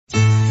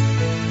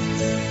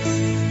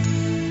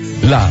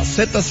La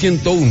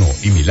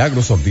Z101 y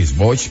Milagros Ortiz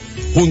Bosch,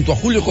 junto a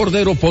Julio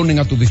Cordero, ponen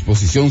a tu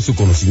disposición su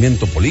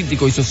conocimiento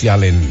político y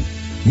social en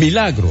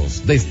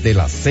Milagros desde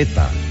la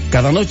Z,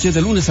 cada noche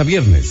de lunes a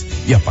viernes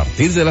y a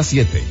partir de las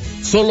 7,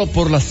 solo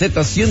por la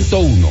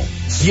Z101,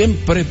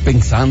 siempre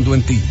pensando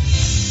en ti.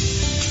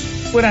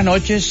 Buenas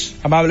noches,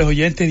 amables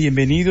oyentes,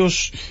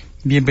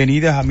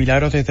 bienvenidas a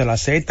Milagros desde la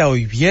Z,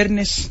 hoy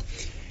viernes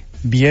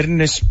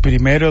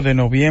 1 de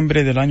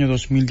noviembre del año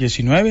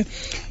 2019.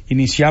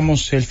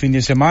 Iniciamos el fin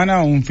de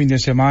semana, un fin de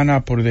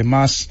semana por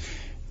demás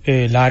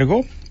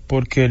largo,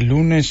 porque el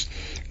lunes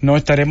no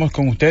estaremos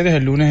con ustedes.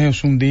 El lunes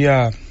es un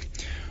día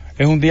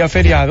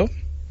feriado,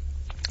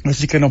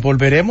 así que nos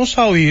volveremos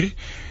a oír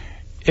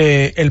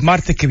el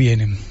martes que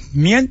viene.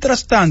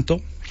 Mientras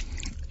tanto,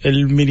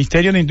 el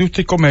Ministerio de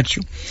Industria y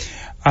Comercio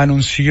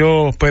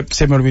anunció, pues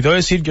se me olvidó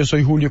decir, yo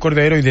soy Julio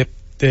Cordero y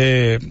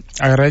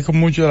agradezco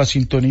mucho la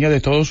sintonía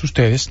de todos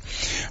ustedes.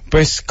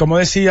 Pues como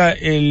decía,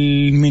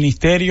 el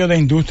Ministerio de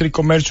Industria y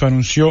Comercio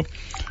anunció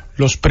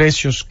los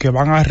precios que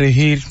van a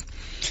regir,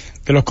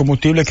 de los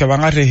combustibles que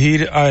van a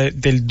regir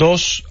del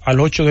 2 al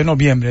 8 de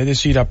noviembre, es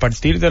decir, a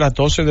partir de las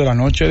 12 de la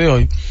noche de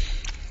hoy.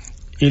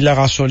 Y la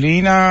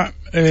gasolina,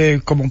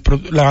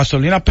 la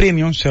gasolina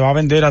premium se va a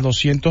vender a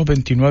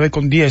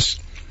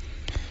 229,10,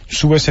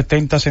 sube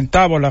 70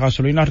 centavos, la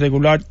gasolina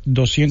regular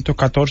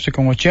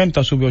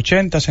 214,80, sube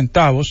 80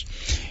 centavos,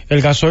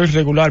 el gasoil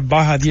regular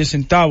baja 10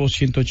 centavos,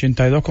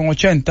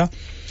 182,80,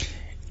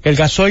 el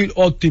gasoil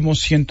óptimo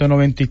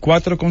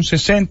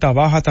 194,60,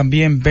 baja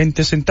también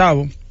 20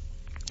 centavos,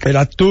 el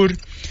Actur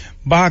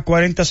baja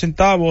 40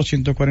 centavos,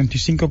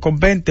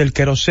 145,20, el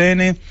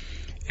querosene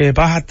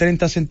baja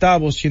 30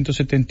 centavos,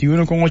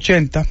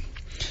 171,80,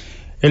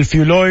 el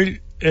fuel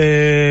oil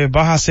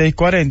baja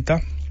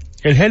 6,40,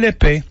 el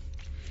GLP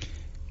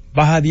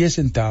baja 10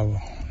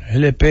 centavos.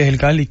 El GLP es el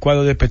gas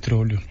licuado de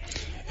petróleo.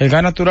 El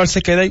gas natural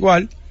se queda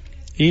igual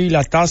y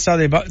la tasa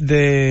del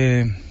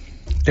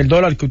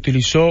dólar que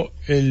utilizó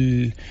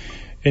el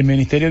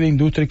Ministerio de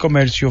Industria y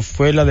Comercio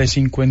fue la de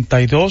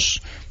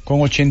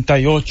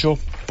 52,88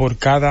 por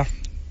cada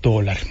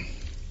dólar.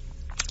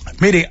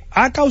 Mire,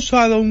 ha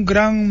causado un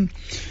gran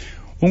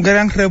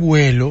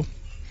revuelo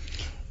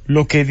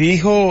lo que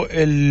dijo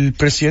el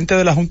presidente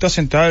de la Junta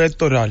Central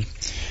Electoral,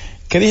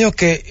 que dijo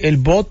que el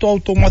voto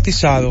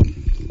automatizado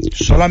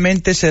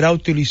solamente será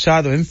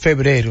utilizado en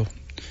febrero,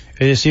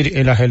 es decir,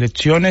 en las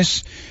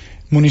elecciones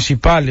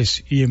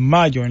municipales y en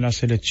mayo en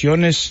las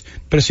elecciones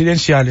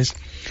presidenciales,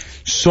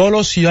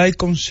 solo si hay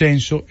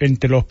consenso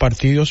entre los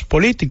partidos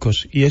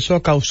políticos, y eso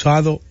ha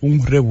causado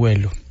un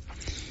revuelo.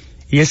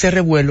 Y ese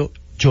revuelo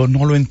yo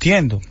no lo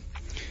entiendo.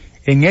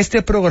 En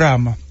este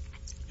programa,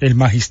 el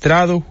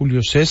magistrado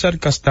Julio César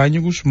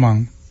Castaño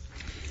Guzmán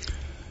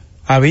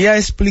había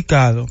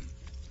explicado,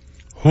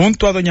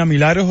 junto a doña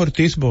Milagros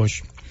Ortiz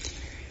Bosch,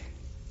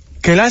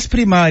 que las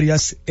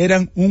primarias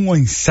eran un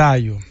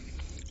ensayo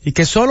y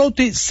que solo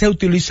se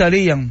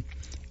utilizarían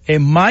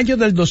en mayo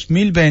del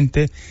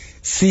 2020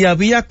 si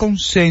había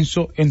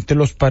consenso entre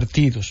los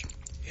partidos.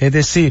 Es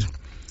decir,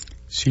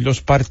 si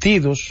los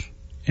partidos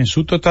en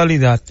su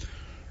totalidad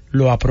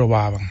lo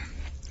aprobaban.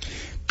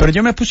 Pero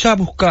yo me puse a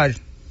buscar,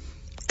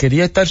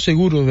 quería estar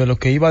seguro de lo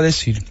que iba a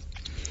decir,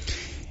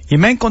 y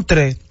me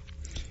encontré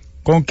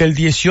con que el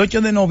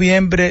 18 de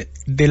noviembre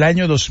del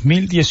año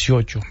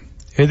 2018,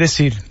 es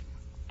decir,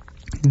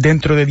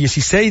 dentro de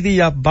 16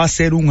 días va a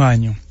ser un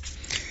año,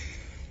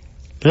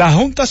 la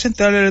Junta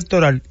Central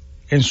Electoral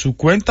en su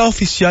cuenta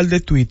oficial de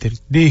Twitter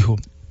dijo: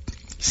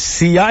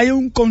 si hay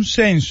un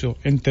consenso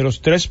entre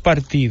los tres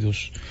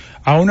partidos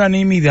a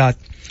unanimidad,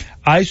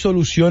 hay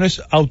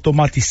soluciones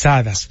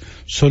automatizadas,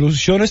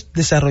 soluciones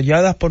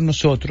desarrolladas por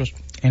nosotros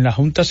en la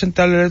Junta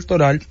Central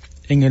Electoral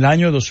en el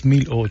año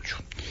 2008.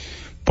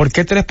 ¿Por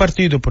qué tres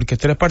partidos? Porque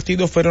tres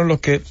partidos fueron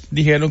los que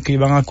dijeron que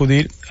iban a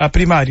acudir a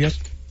primaria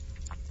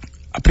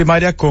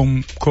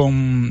con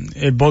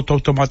el voto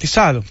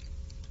automatizado.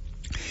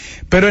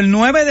 Pero el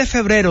 9 de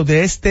febrero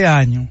de este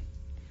año,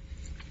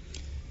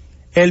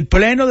 el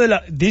pleno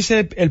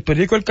dice el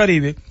periódico El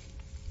Caribe,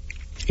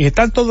 y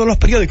están todos los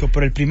periódicos,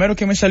 pero el primero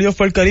que me salió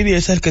fue El Caribe y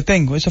ese es el que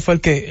tengo, ese fue el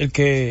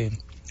que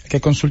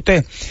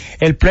consulté.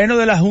 El pleno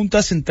de la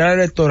Junta Central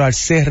Electoral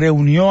se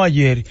reunió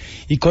ayer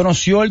y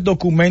conoció el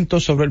documento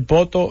sobre el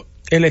voto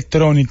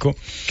electrónico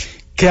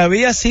que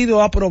había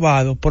sido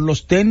aprobado por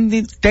los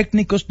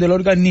técnicos del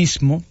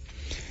organismo,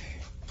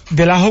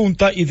 de la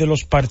Junta y de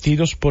los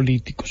partidos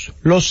políticos.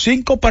 Los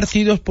 5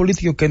 partidos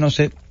políticos que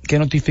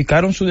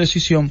notificaron su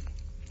decisión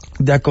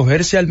de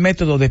acogerse al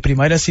método de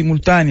primarias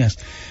simultáneas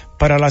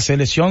para la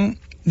selección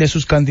de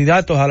sus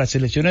candidatos a las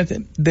elecciones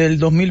del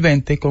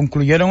 2020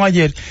 concluyeron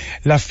ayer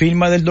la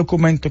firma del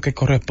documento que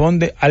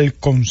corresponde al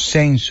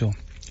consenso.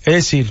 Es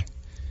decir,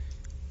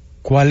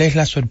 ¿cuál es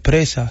la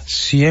sorpresa?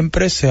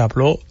 Siempre se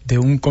habló de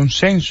un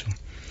consenso.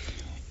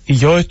 Y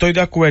yo estoy de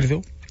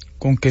acuerdo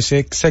con que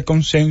ese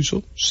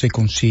consenso se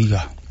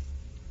consiga.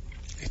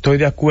 Estoy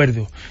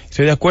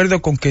de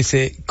acuerdo con que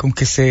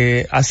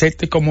se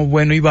acepte como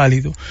bueno y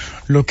válido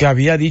lo que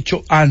había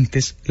dicho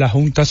antes la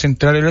Junta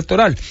Central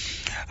Electoral.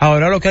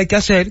 Ahora lo que hay que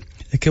hacer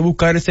es que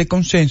buscar ese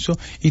consenso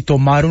y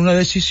tomar una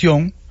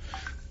decisión,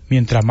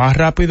 mientras más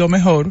rápido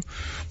mejor,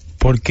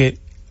 porque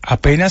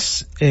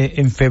apenas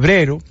en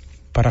febrero,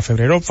 para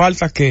febrero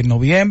falta que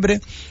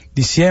noviembre,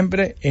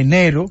 diciembre,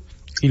 enero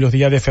y los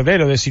días de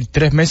febrero, es decir,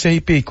 3 meses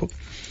y pico,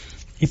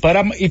 y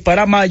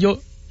para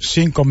mayo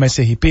 5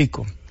 meses y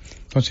pico.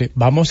 Entonces,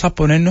 vamos a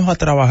ponernos a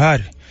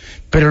trabajar.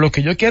 Pero lo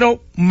que yo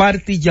quiero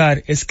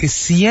martillar es que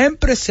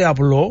siempre se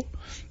habló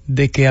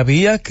de que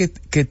había que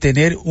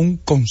tener un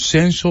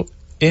consenso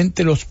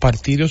entre los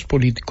partidos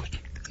políticos.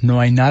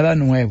 No hay nada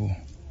nuevo.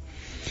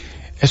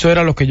 Eso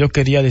era lo que yo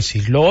quería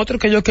decir. Lo otro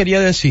que yo quería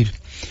decir,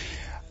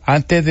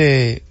 antes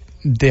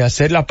de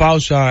hacer la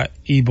pausa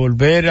y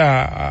volver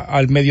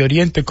al Medio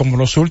Oriente como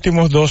los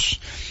últimos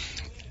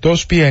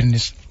dos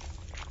viernes,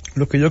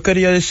 lo que yo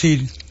quería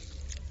decir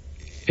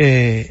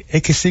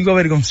es que sigo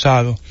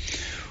avergonzado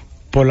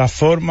por la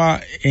forma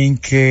en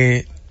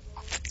que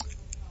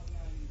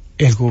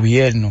el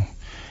gobierno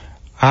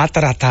ha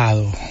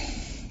tratado,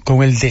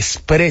 con el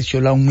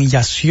desprecio, la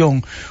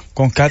humillación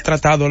con que ha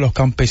tratado a los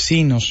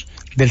campesinos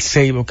del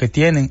Ceibo, que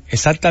tienen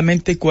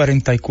exactamente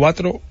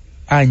 44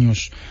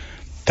 años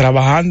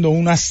trabajando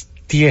unas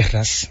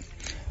tierras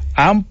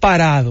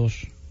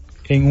amparados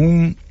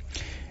en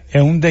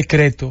un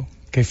decreto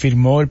que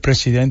firmó el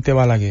presidente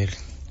Balaguer.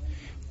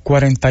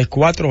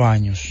 44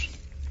 años.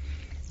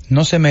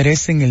 No se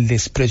merecen el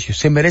desprecio,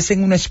 se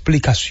merecen una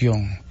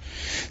explicación.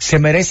 Se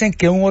merecen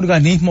que un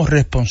organismo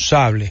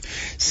responsable,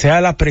 sea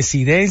la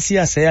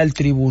presidencia, sea el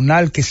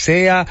tribunal que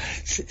sea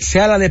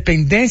la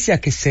dependencia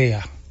que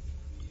sea,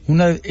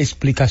 una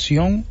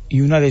explicación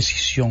y una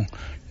decisión,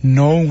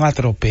 no un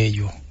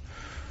atropello.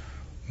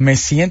 Me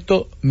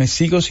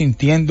sigo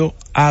sintiendo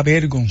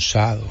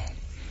avergonzado.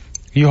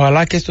 Y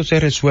ojalá que esto se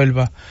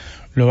resuelva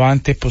lo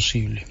antes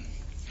posible.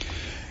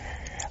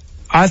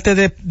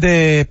 Antes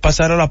de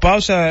pasar a la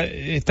pausa,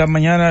 esta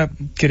mañana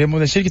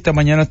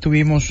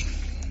estuvimos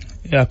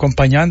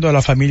acompañando a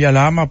la familia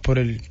Lama por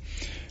el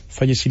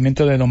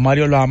fallecimiento de don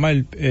Mario Lama,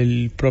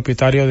 el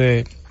propietario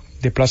de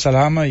Plaza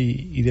Lama,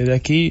 y desde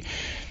aquí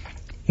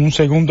un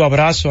segundo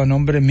abrazo a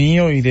nombre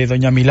mío y de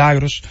doña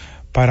Milagros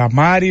para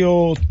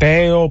Mario,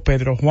 Teo,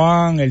 Pedro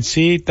Juan,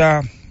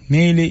 Elcita,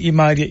 Mili y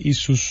María y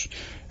sus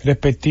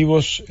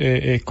respectivos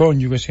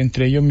cónyuges,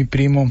 entre ellos mi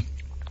primo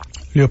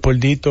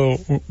Leopoldito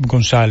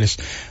González.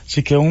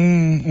 Así que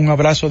un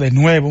abrazo de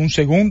nuevo, un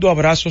segundo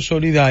abrazo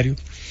solidario.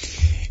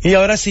 Y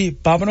ahora sí,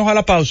 vámonos a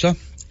la pausa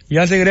y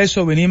al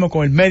regreso venimos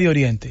con el Medio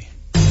Oriente.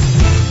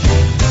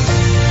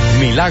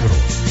 Milagros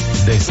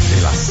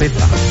desde la Z.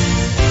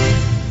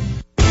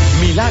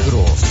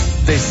 Milagros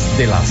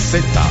desde la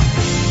Z.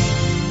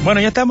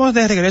 Bueno, ya estamos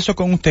de regreso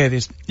con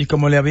ustedes y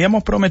como le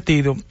habíamos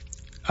prometido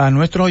a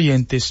nuestros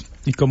oyentes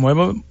y como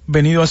hemos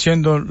venido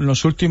haciendo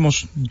los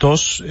últimos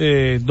dos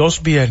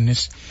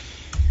viernes,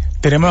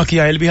 tenemos aquí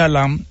a Elvis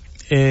Alán,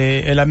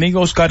 el amigo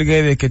Oscar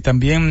Guedes, que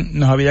también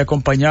nos había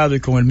acompañado y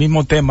con el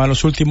mismo tema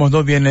los últimos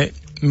 2 viernes,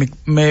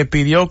 me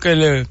pidió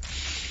que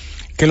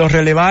lo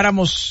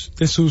releváramos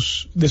de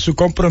su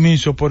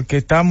compromiso porque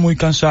está muy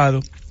cansado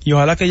y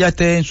ojalá que ya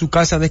esté en su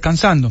casa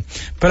descansando.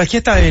 Pero aquí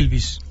está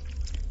Elvis.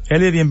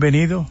 Elvis,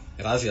 bienvenido.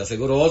 Gracias,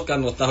 seguro Oscar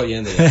nos estás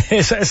oyendo.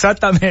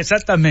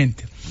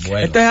 Exactamente. Bueno.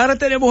 Entonces ahora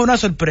tenemos una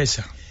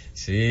sorpresa.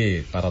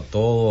 Sí, para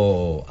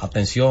todo,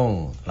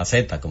 atención, la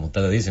Z, como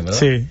ustedes dicen, ¿verdad?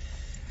 Sí.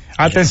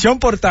 Atención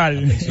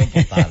portal. Atención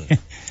portal.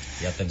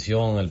 Y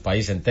atención el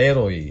país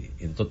entero y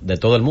de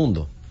todo el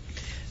mundo.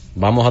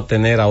 Vamos a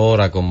tener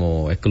ahora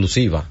como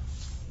exclusiva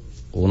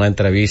una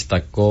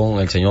entrevista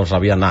con el señor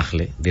Rabia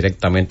Nagle,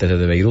 directamente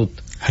desde Beirut.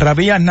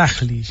 Rabia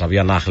Nagle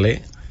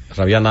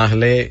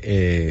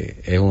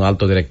es un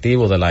alto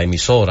directivo de la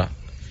emisora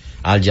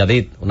Al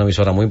Jadid, una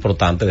emisora muy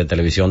importante de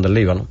televisión del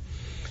Líbano,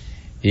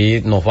 y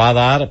nos va a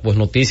dar pues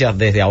noticias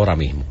desde ahora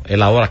mismo.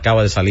 Él ahora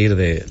acaba de salir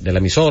de la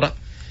emisora,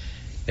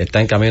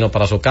 está en camino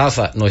para su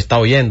casa, nos está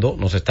oyendo,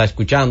 nos está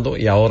escuchando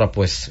y ahora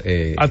pues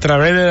a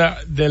través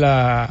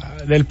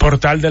del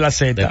portal de la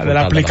Z, de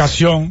la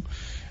aplicación,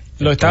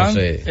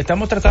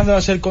 estamos tratando de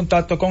hacer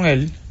contacto con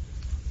él.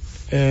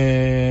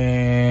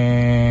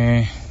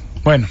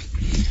 Bueno,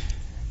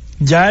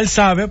 ya él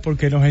sabe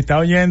porque nos está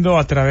oyendo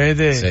a través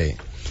de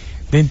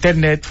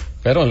internet.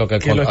 Pero en lo que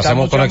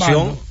hacemos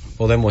conexión, llamando,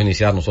 podemos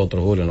iniciar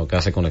nosotros, Julio, en lo que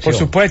hace conexión. Por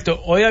supuesto,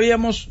 hoy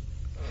habíamos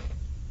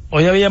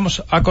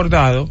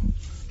acordado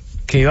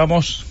que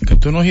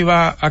tú nos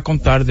ibas a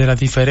contar de las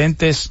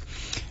diferentes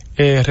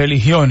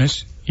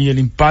religiones y el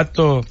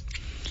impacto.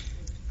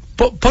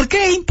 ¿Por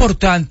qué es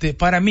importante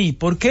para mí?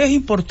 ¿Por qué es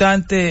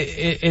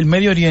importante el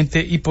Medio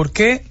Oriente y por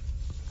qué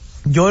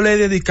yo le he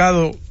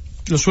dedicado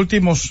los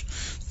últimos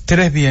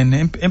 3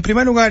 viernes? En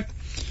primer lugar,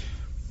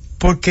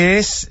 porque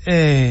es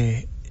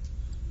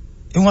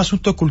un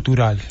asunto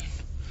cultural.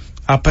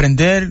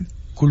 Aprender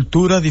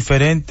culturas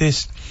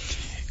diferentes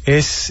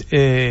es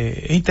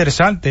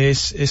interesante,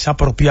 es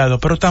apropiado,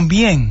 pero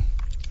también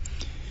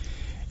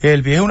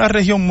El es una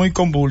región muy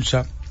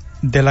convulsa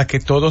de la que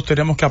todos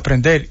tenemos que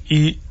aprender,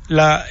 y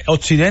la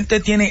Occidente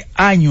tiene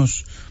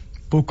años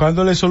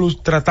buscándole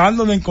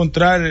tratando de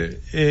encontrar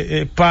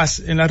paz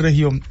en la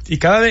región, y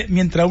cada vez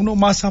mientras uno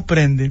más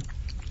aprende,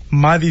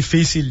 más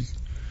difícil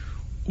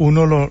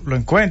uno lo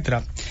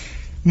encuentra.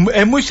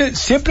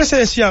 Siempre se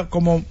decía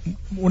como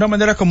una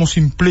manera como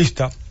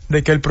simplista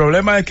de que el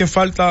problema es que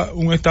falta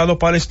un Estado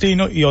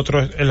palestino y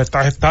otro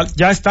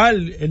ya está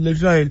el de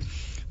Israel,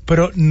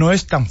 pero no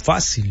es tan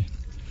fácil.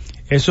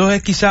 Eso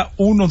es quizá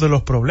uno de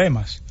los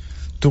problemas.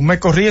 Tú me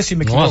corríges si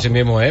me equivoco. No, así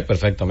mismo es,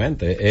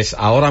 perfectamente.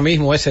 Ahora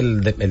mismo es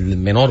el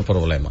menor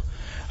problema.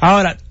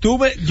 Ahora,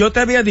 yo te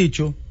había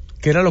dicho,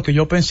 que era lo que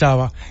yo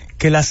pensaba,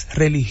 que las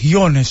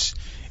religiones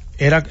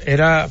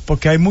era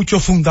porque hay mucho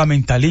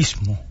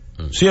fundamentalismo.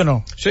 ¿Sí o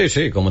no?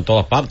 Sí, como en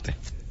todas partes.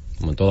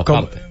 Como en todas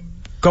partes.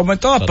 Como en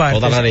todas partes.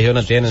 Todas las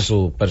religiones tienen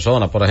sus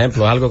personas. Por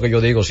ejemplo, es algo que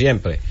yo digo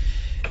siempre.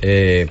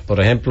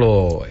 Por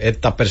ejemplo,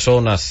 estas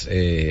personas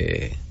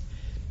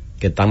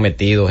que están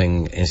metidos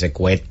en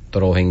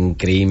secuestros, en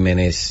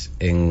crímenes,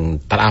 en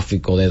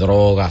tráfico de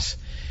drogas,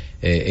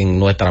 en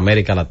nuestra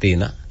América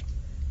Latina,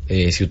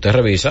 si usted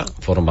revisa,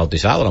 fueron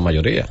bautizados la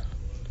mayoría.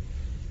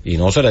 Y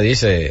no se le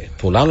dice,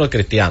 fulano es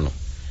cristiano.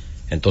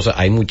 Entonces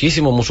hay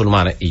muchísimos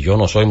musulmanes, y yo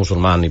no soy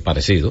musulmán ni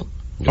parecido.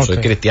 Yo soy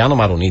cristiano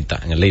maronita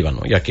en el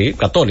Líbano, y aquí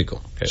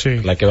católico, que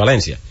es la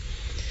equivalencia.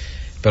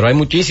 Pero hay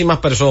muchísimas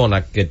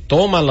personas que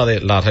toman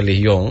la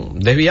religión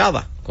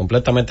desviada,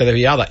 completamente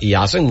desviada, y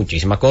hacen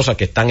muchísimas cosas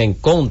que están en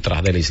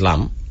contra del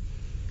Islam.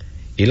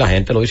 Y la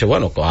gente lo dice,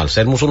 bueno, al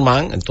ser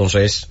musulmán,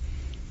 entonces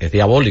es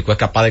diabólico, es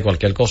capaz de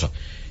cualquier cosa.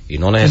 Y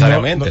no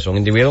necesariamente, son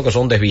individuos que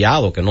son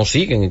desviados, que no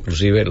siguen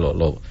inclusive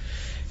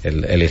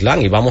el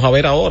Islam. Y vamos a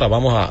ver ahora,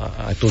 vamos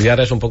a estudiar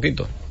eso un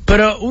poquito.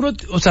 Pero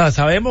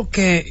sabemos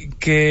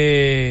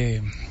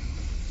que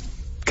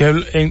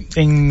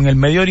en el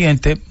Medio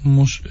Oriente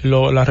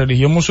la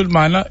religión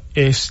musulmana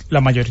es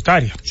la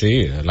mayoritaria.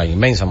 Sí, la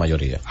inmensa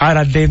mayoría.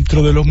 Ahora,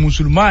 dentro de los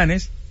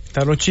musulmanes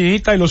están los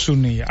chiitas y los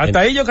suníes.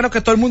 Hasta ahí yo creo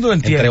que todo el mundo lo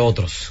entiende. Entre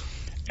otros.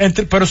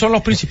 Pero son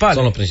los principales.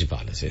 Son los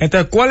principales, sí.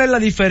 Entonces, ¿cuál es la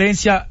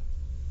diferencia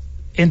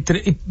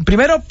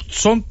primero,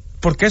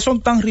 ¿por qué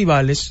son tan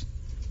rivales?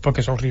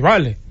 Porque son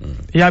rivales.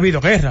 Y ha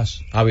habido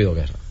guerras. Ha habido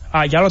guerras.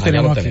 Ya lo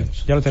tenemos aquí.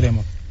 Ya lo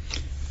tenemos.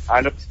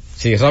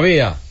 Sí,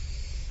 Rabía.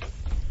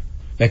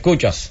 ¿Me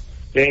escuchas?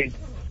 Sí.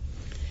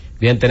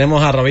 Bien,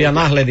 tenemos a Rabía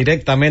Nasle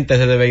directamente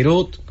desde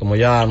Beirut, como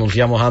ya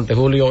anunciamos antes,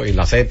 Julio, y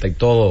la Z y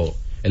todo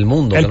el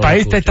mundo. El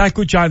país te está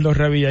escuchando,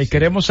 Rabía, y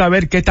queremos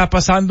saber qué está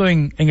pasando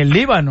en el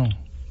Líbano.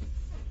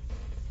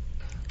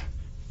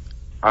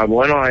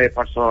 Bueno,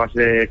 pasó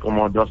hace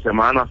como 2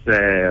 semanas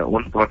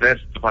una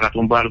protesta para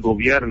tumbar el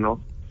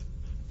gobierno,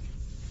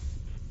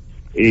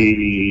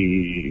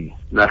 y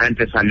la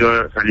gente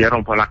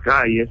salieron por las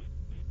calles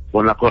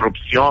por la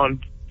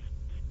corrupción,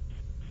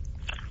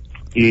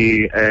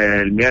 y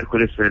el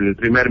miércoles el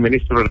primer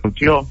ministro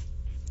renunció.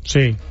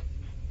 Sí.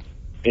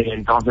 Y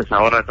entonces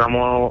ahora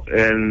estamos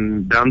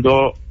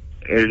dando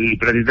el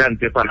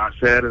presidente para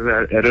hacer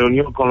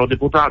reunión con los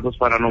diputados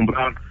para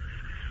nombrar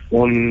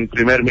un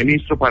primer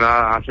ministro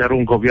para hacer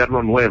un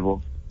gobierno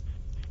nuevo.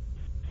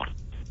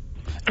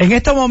 En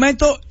este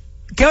momento,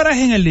 ¿qué hora es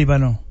en el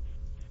Líbano?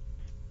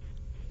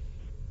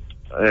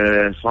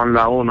 Son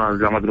las 1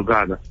 de la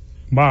madrugada.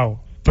 Wow.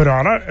 Pero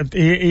ahora,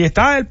 ¿y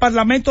está el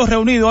Parlamento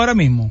reunido ahora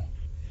mismo?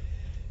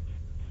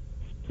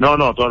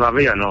 No,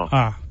 todavía no.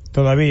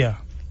 Todavía.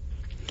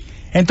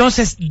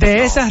 Entonces,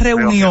 esa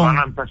reunión... van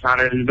a empezar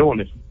el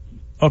lunes.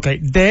 Okay,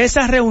 de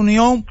esa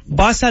reunión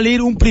va a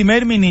salir un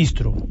primer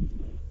ministro.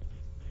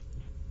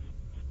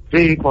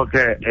 Sí,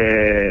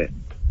 porque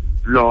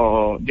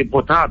los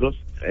diputados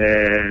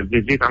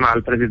visitan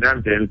al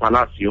presidente en el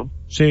palacio.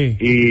 Sí.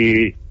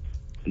 Y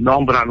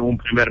nombran un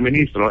primer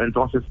ministro.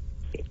 Entonces,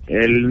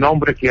 el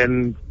nombre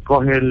quien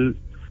coge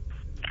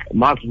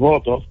más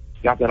votos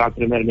ya será el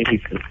primer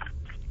ministro.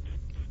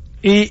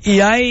 Y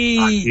hay...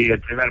 Así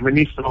el primer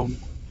ministro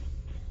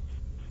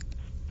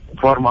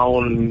forma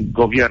un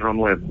gobierno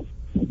nuevo.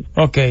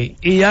 Okay,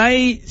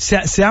 y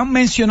se han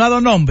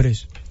mencionado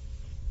nombres.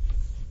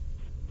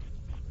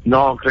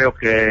 No, creo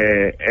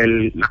que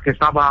la que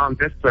estaba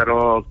antes,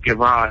 pero que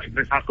va a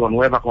empezar con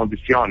nuevas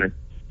condiciones.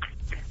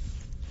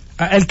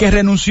 El que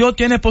renunció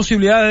tiene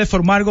posibilidad de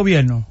formar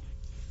gobierno.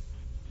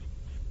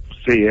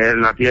 Sí, él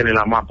tiene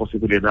la más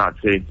posibilidad,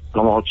 sí,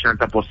 como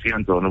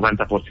 80%,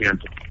 90%.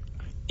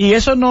 ¿Y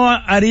eso no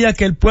haría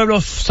que el pueblo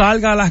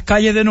salga a las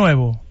calles de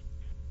nuevo?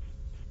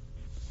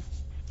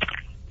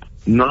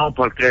 No,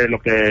 porque lo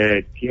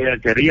que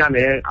querían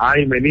es,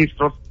 hay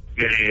ministros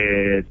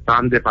que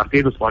están de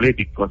partidos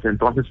políticos,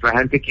 entonces la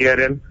gente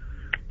quiere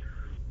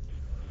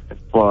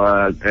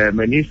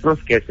ministros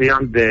que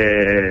sean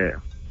de,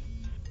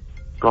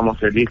 ¿cómo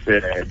se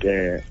dice?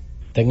 De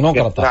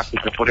tecnócratas.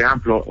 Por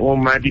ejemplo,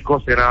 un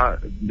médico será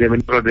de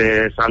ministro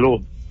de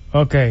salud,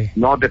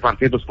 no de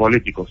partidos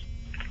políticos.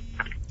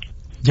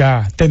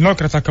 Ya,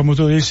 tecnócratas, como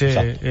tú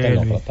dices.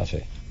 Tecnócratas, sí.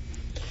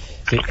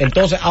 Sí.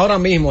 Entonces, ahora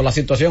mismo la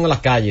situación en las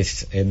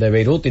calles de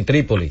Beirut y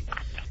Trípoli,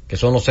 que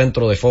son los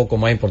centros de foco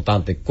más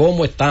importantes.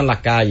 ¿Cómo están las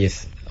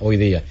calles hoy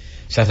día?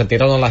 ¿Se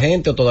retiraron la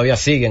gente o todavía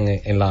siguen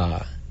en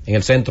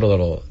el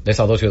centro de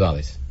esas dos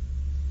ciudades?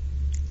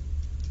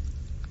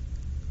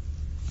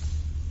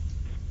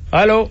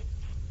 ¿Aló?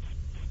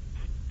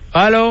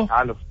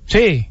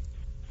 Sí.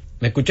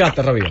 ¿Me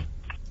escuchaste, Rabia?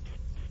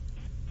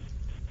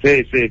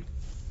 Sí, sí.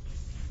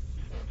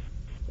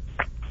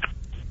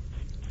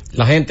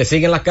 ¿La gente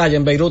sigue en las calles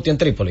en Beirut y en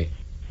Trípoli?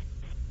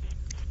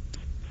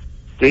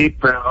 Sí,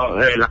 pero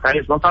las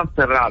calles no están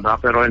cerradas,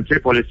 pero en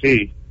Trípoli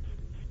sí.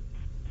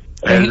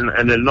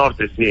 En el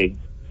norte sí.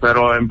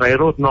 Pero en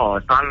Beirut no.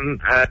 Están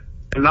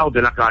al lado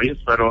de las calles,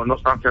 pero no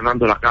están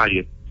cerrando la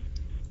calle.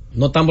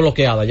 No están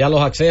bloqueadas, ya los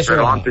accesos...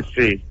 Pero antes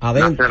sí.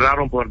 Adentro. Las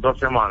cerraron por 2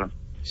 semanas.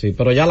 Sí,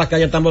 pero ya las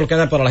calles están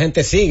bloqueadas, pero la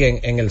gente sigue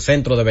en el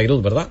centro de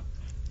Beirut, ¿verdad?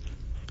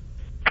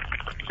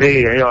 Sí,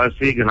 ellos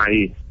siguen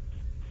ahí.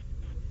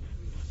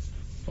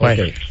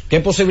 Bueno. Okay.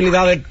 ¿Qué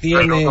posibilidades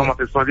tiene...? Pero como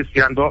te estoy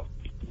diciendo,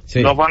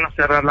 sí, no van a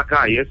cerrar las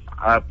calles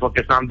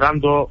porque están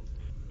dando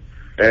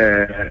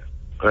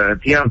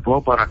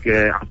tiempo para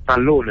que hasta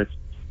el lunes,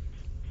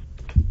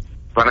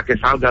 para que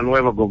salga el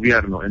nuevo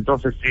gobierno.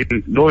 Entonces, si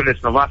el lunes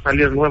no va a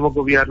salir el nuevo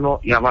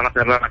gobierno, ya van a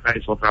cerrar las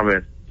calles otra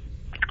vez.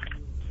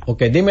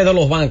 Ok, dime de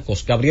los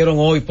bancos que abrieron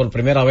hoy por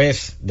primera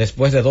vez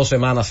después de 2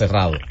 semanas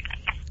cerrados.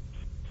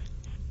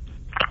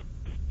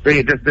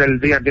 Sí, desde el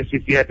día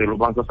 17 los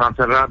bancos están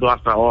cerrados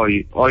hasta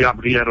hoy. Hoy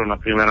abrieron la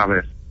primera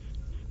vez.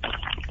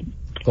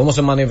 ¿Cómo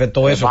se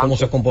manifestó eso? ¿Cómo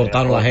se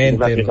comportaron la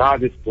gente?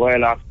 Universidades,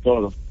 escuelas,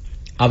 todo.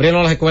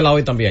 ¿Abrieron las escuelas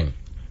hoy también?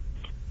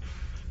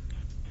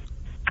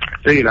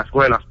 Sí, las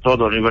escuelas,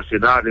 todo,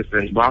 universidades,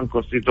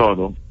 bancos y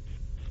todo.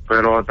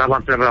 Pero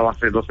estaban cerrados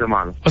hace 2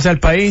 semanas. O sea, el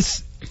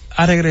país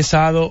ha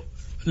regresado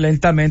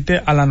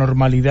lentamente a la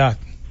normalidad.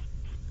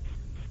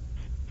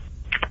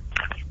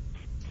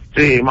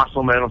 Sí, más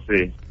o menos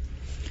sí.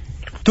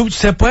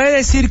 ¿Se puede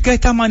decir que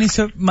estas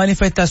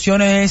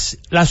manifestaciones es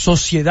la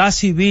sociedad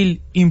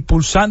civil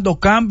impulsando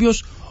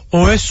cambios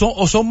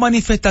o son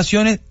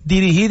manifestaciones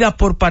dirigidas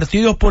por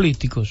partidos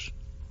políticos?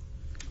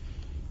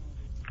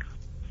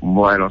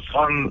 Bueno,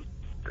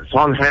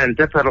 son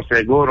gente, pero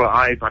seguro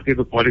hay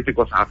partidos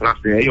políticos atrás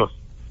de ellos.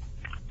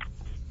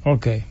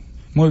 Ok,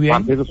 muy bien.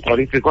 Partidos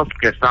políticos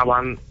que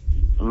estaban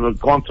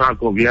contra el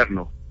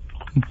gobierno.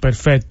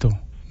 Perfecto,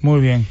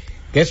 muy bien.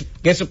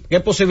 ¿Qué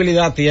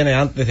posibilidad tiene,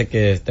 antes de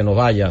que te nos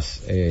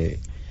vayas,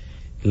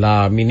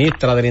 la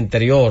ministra del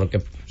Interior,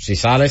 que si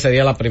sale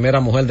sería la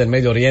primera mujer del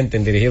Medio Oriente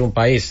en dirigir un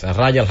país,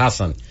 Raya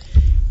Al-Hassan?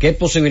 ¿Qué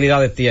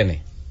posibilidades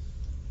tiene?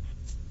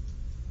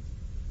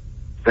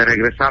 ¿De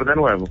regresar de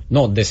nuevo?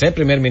 No, de ser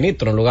primer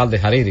ministro en lugar de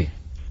Hariri.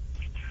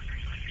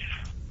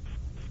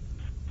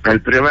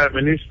 El primer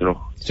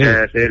ministro, sí,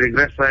 se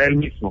regresa él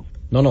mismo.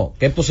 No,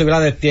 ¿qué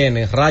posibilidades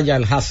tiene Raya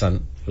Al-Hassan,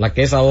 la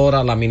que es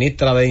ahora la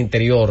ministra de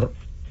Interior,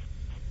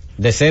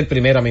 de ser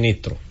primera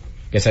ministro,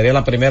 que sería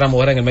la primera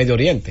mujer en el Medio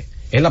Oriente?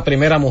 Es la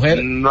primera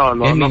mujer. No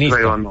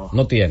creo, no.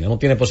 No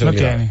tiene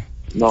posibilidad.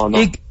 No.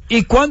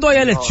 ¿Y cuándo hay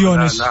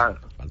elecciones?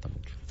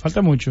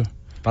 Falta mucho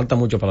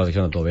para las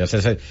elecciones todavía.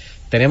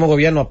 Tenemos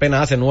gobierno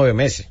apenas hace 9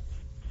 meses.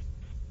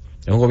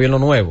 Es un gobierno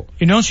nuevo.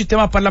 Y no un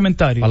sistema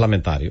parlamentario.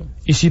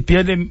 Y si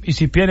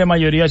pierde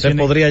mayoría, se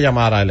podría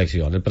llamar a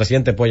elecciones. El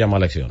presidente puede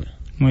llamar a elecciones.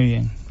 Muy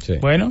bien. Sí.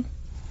 Bueno.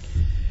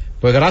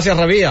 Pues gracias,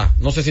 Rabía.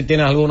 No sé si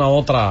tienes alguna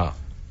otra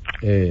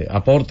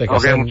aporte que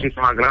hacer.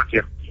 Muchísimas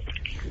gracias.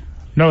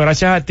 No,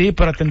 gracias a ti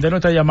por atender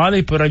nuestra llamada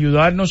y por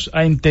ayudarnos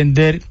a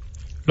entender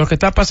lo que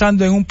está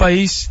pasando en un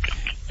país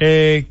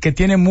que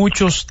tiene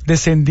muchos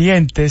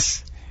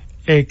descendientes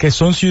que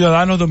son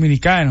ciudadanos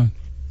dominicanos.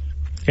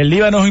 El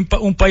Líbano es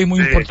un país muy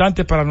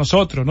importante para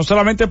nosotros, no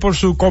solamente por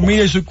su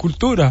comida y su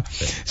cultura,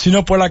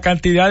 sino por la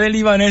cantidad de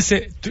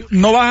libaneses.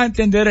 No vas a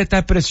entender esta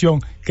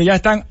expresión, que ya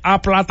están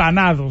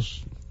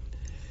aplatanados,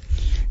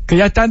 que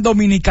ya están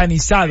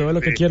dominicanizados, es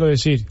lo que quiero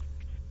decir.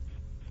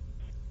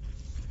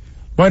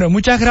 Bueno,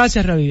 muchas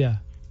gracias,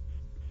 Realidad.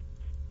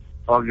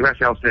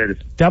 Gracias a ustedes.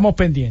 Estamos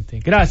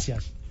pendientes.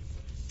 Gracias.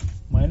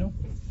 Bueno,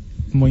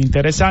 muy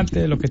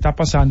interesante lo que está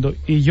pasando.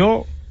 Y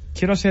yo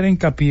quiero hacer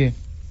hincapié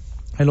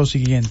en lo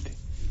siguiente.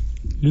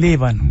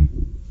 Líbano.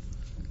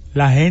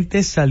 La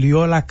gente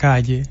salió a la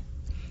calle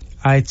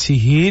a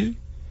exigir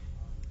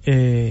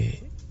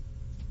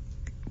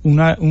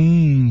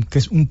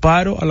un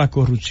paro a la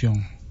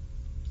corrupción.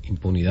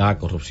 Impunidad,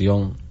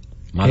 corrupción,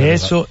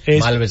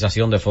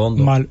 malversación de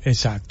fondos.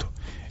 Exacto.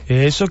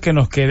 Eso que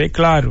nos quede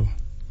claro.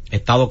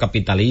 Estado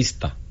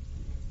capitalista,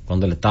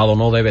 cuando el Estado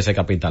no debe ser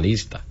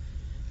capitalista.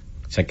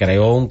 Se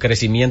creó un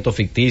crecimiento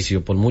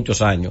ficticio por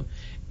muchos años,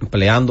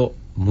 empleando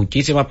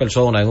muchísimas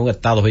personas en un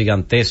Estado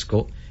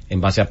gigantesco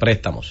en base a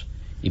préstamos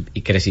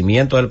y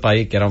crecimiento del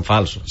país que eran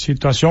falsos.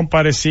 Situación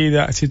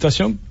parecida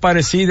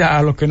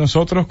a lo que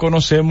nosotros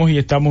conocemos y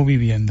estamos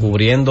viviendo.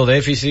 Cubriendo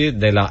déficit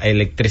de la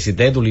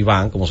electricidad del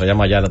Líbano, como se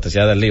llama ya la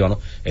electricidad del Líbano,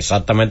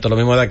 exactamente lo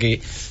mismo de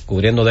aquí,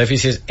 cubriendo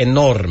déficits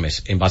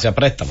enormes en base a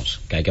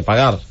préstamos que hay que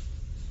pagar.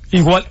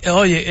 Igual,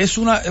 oye, es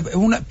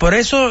por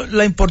eso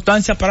la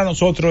importancia para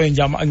nosotros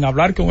en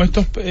hablar con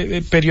estos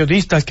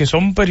periodistas, que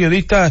son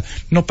periodistas,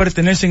 no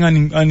pertenecen a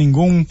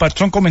ningún,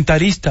 son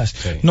comentaristas,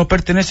 sí, no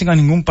pertenecen a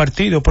ningún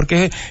partido,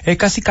 porque es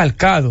casi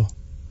calcado.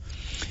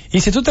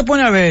 Y si tú te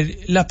pones a ver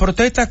las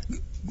protestas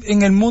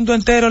en el mundo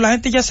entero, la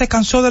gente ya se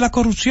cansó de la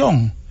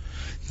corrupción.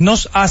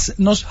 Nos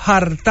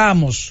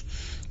hartamos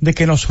de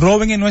que nos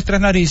roben en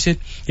nuestras narices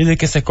y de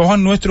que se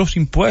cojan nuestros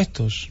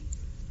impuestos.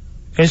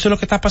 Eso es lo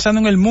que está pasando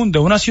en el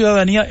mundo. Una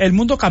ciudadanía, el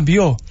mundo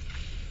cambió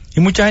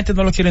y mucha gente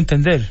no lo quiere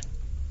entender.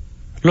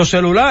 Los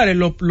celulares,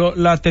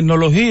 la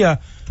tecnología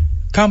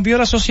cambió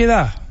la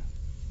sociedad.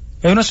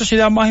 Es una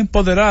sociedad más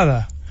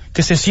empoderada,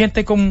 que se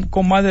siente con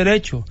más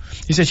derecho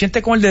y se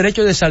siente con el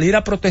derecho de salir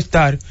a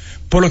protestar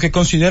por lo que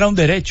considera un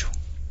derecho.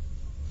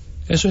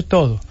 Eso es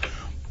todo.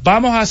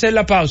 Vamos a hacer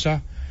la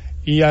pausa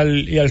y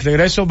al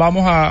regreso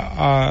vamos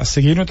a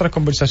seguir nuestra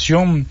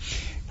conversación,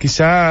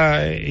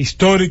 quizá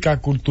histórica,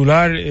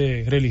 cultural,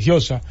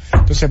 religiosa.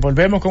 Entonces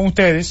volvemos con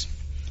ustedes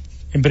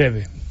en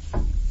breve.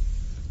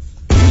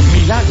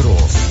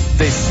 Milagros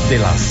desde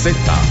la Z.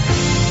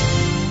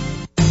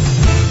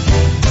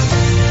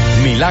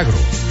 Milagros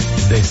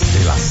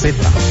desde la Z.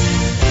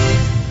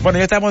 Bueno,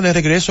 ya estamos de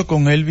regreso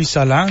con Elvis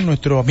Salán,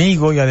 nuestro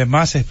amigo y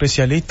además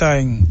especialista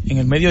en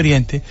el Medio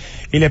Oriente,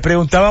 y le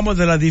preguntábamos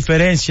de la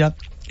diferencia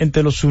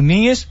entre los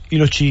suníes y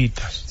los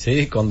chiitas.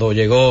 Sí, cuando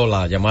llegó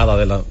la llamada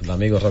del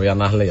amigo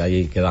Rabián Asley,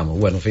 ahí quedamos.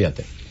 Bueno,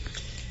 fíjate,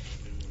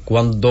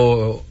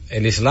 cuando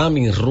el Islam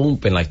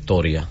irrumpe en la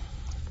historia,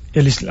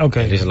 el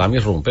Islam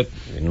irrumpe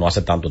no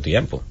hace tanto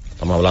tiempo,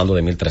 estamos hablando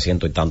de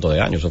 1300 y tanto de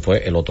años, eso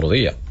fue el otro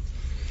día.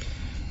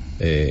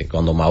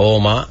 Cuando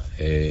Mahoma,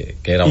 que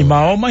era y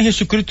Mahoma y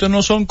Jesucristo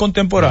no son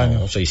contemporáneos.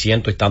 No,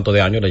 600 y tanto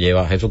de años le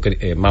lleva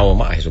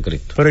Mahoma a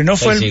Jesucristo. Pero no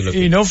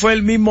fue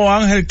el mismo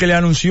ángel que le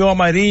anunció a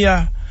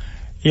María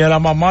y a la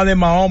mamá de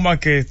Mahoma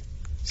que...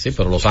 Sí,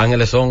 pero los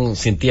ángeles son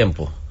sin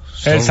tiempo.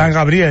 El San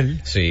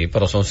Gabriel. Sí,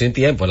 pero son sin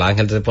tiempo. El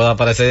ángel se puede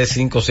aparecer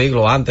 5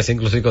 siglos antes,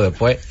 5 siglos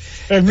después.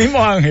 El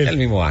mismo ángel. El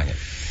mismo ángel.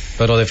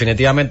 Pero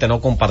definitivamente no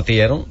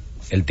compartieron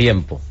el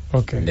tiempo.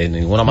 Okay. De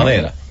ninguna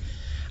manera.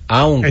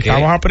 Aunque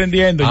estamos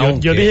aprendiendo.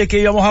 Yo dije que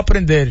íbamos a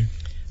aprender.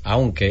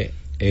 Aunque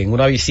en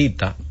una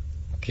visita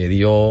que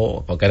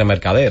dio, porque era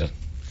mercader,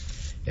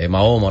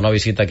 Mahoma, una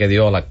visita que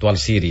dio a la actual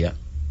Siria,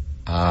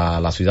 a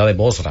la ciudad de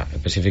Bosra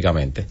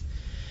específicamente,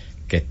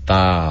 que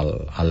está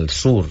al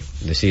sur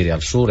de Siria,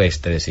 al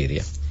sureste de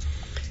Siria,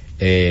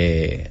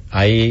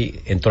 ahí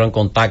entró en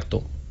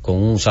contacto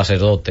con un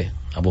sacerdote,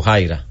 Abu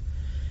Jaira,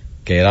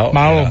 que era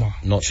Mahoma.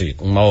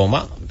 Un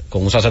Mahoma,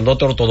 con un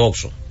sacerdote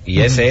ortodoxo, y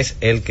ese es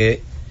el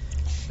que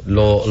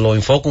lo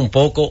enfoca un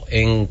poco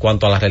en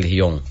cuanto a la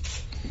religión,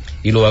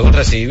 y luego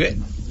recibe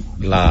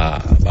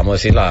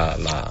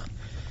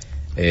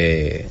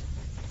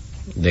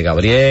de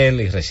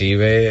Gabriel, y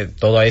recibe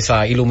toda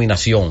esa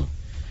iluminación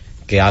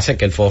que hace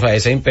que él forja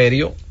ese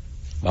imperio,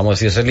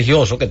 vamos a decir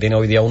religioso, que tiene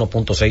hoy día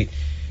 1.6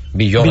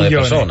 billones de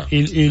personas.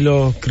 ¿Y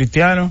los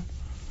cristianos?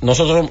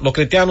 Nosotros los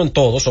cristianos en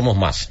todos somos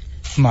más.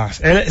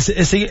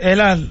 Es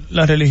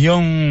la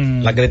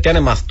religión... La cristiana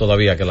es más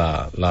todavía que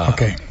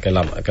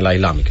la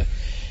islámica.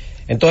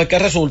 Entonces, ¿qué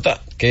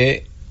resulta?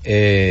 Que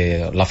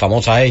la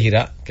famosa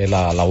Égira, que es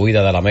la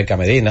huida de la Meca a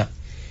Medina,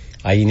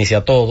 ahí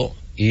inicia todo,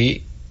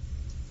 y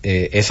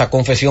esa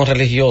confesión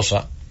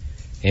religiosa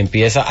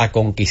empieza a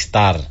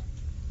conquistar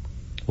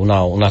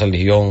una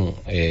religión,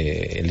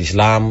 el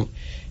Islam,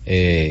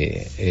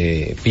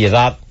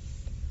 piedad,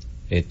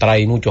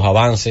 trae muchos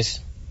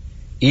avances,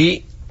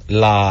 y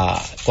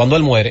cuando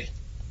él muere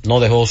no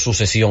dejó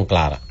sucesión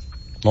clara,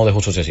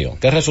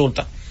 ¿qué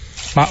resulta?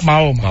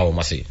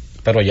 Mahoma, sí,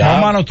 pero ya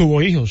Mahoma no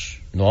tuvo hijos.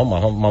 No,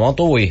 Mahoma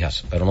tuvo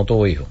hijas, pero no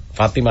tuvo hijos.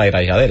 Fátima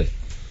era hija de él.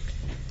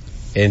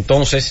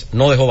 Entonces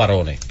no dejó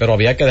varones, pero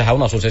había que dejar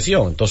una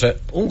sucesión. Entonces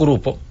un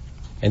grupo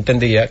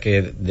entendía que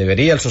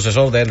el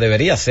sucesor de él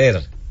debería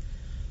ser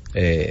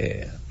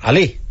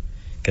Ali,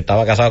 que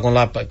estaba casado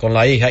con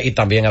la hija y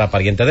también era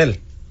pariente de él.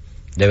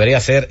 Debería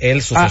ser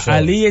el sucesor.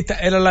 Ali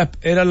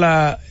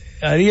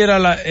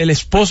era el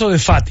esposo de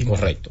Fátima.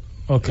 Correcto.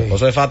 Okay. El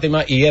esposo de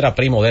Fátima, y era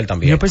primo de él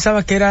también. Yo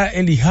pensaba que era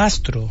el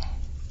hijastro.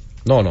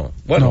 No.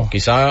 Bueno,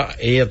 quizá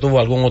ella tuvo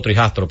algún otro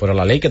hijastro, pero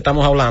la ley que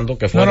estamos hablando,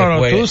 que fue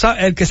después...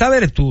 el que sabe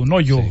eres tú,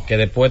 no yo. Sí, que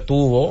después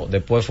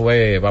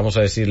fue, vamos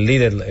a decir,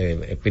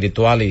 líder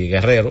espiritual y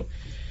guerrero,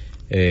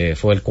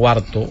 fue el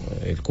cuarto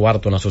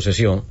en la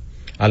sucesión,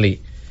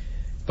 Ali.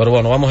 Pero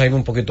bueno, vamos a ir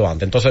un poquito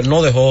antes. Entonces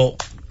no dejó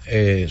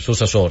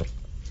sucesor.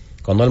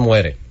 Cuando él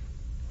muere,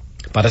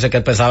 parece que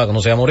él pensaba que no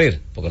se iba a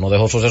morir, porque no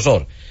dejó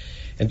sucesor.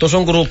 Entonces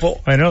un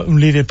grupo... Bueno, un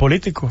líder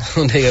político.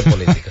 Un líder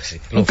político, sí.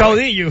 Un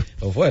caudillo.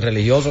 Lo fue,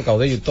 religioso,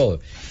 caudillo y todo.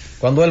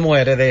 Cuando él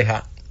muere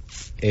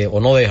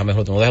no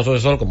deja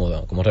sucesor,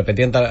 como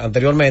repetí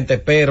anteriormente,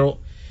 pero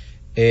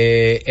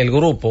el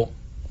grupo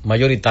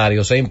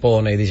mayoritario se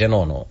impone y dice,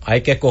 no,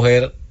 hay que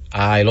escoger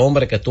al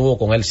hombre que estuvo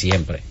con él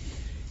siempre,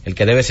 el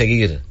que debe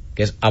seguir,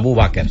 que es Abu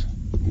Bakr,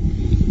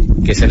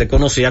 que se le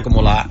conocía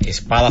como la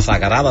espada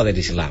sagrada del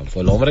Islam.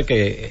 Fue el hombre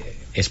que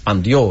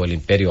expandió el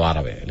imperio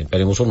árabe, el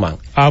imperio musulmán.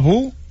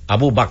 Abu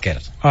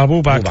Bakr.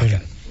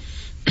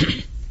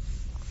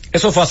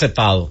 Eso fue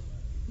aceptado.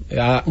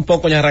 Un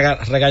poco ya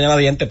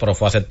regañadiente, pero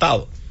fue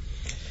aceptado.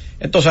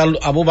 Entonces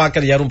Abu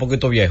Bakr ya era un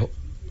poquito viejo,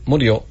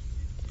 murió,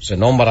 se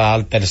nombra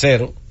al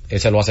tercero,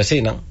 ese lo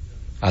asesinan,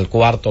 al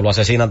cuarto lo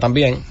asesinan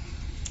también,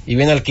 y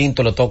viene el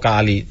quinto, le toca a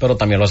Ali, pero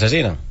también lo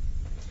asesinan.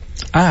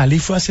 Ali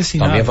fue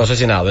asesinado. También fue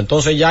asesinado.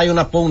 Entonces ya hay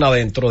una pugna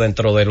dentro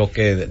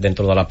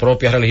de la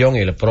propia religión y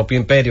el propio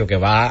imperio que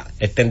va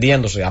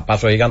extendiéndose a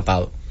paso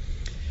gigantado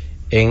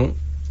en,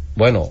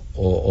 bueno,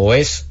 o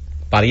es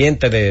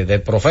pariente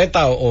del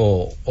profeta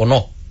o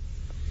no.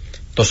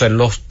 Entonces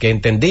los que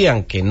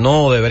entendían que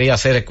no debería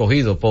ser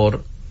escogido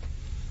por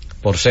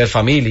ser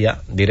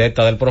familia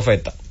directa del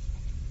profeta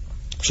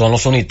son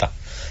los sunitas.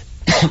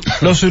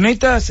 Los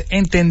sunitas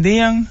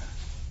entendían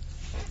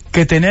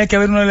que tenía que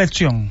haber una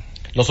elección.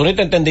 Los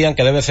sunitas entendían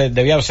que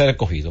debía ser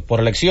escogido por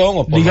elección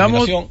o por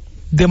nominación.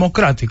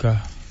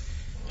 Democrática.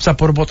 O sea,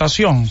 por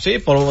votación. Sí,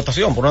 por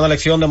votación, por una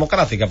elección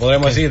democrática,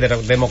 podríamos decir,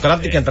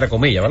 democrática entre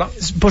comillas, ¿verdad?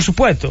 Por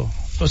supuesto.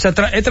 O sea,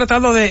 he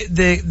tratado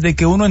de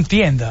que uno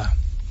entienda.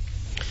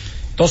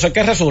 Entonces,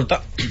 ¿qué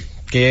resulta?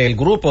 Que el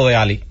grupo de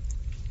Ali,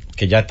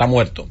 que ya está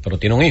muerto, pero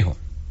tiene un hijo,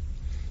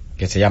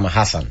 que se llama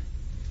Hassan,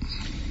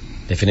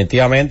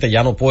 definitivamente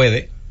ya no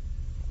puede,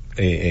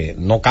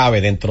 no cabe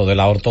dentro de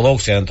la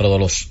ortodoxia, dentro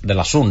de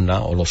la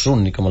sunna, o los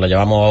sunni, como la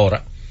llamamos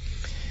ahora,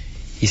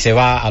 y se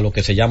va a lo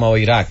que se llama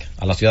hoy Irak,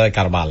 a la ciudad de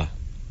Karbala.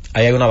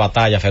 Ahí hay una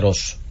batalla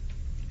feroz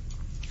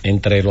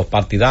entre los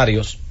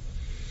partidarios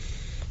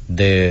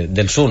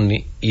del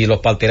sunni y los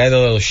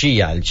partidarios de los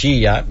shia. El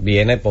shia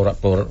viene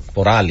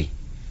por Ali.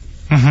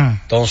 Uh-huh.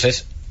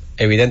 Entonces,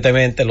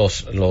 evidentemente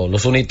los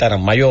sunitas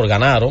eran mayor,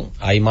 ganaron,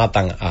 ahí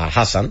matan a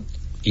Hassan,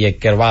 y el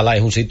Karbala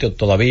es un sitio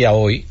todavía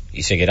hoy,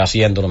 y seguirá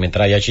siéndolo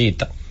mientras haya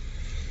chiita,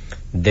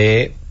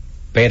 de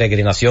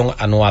peregrinación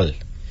anual.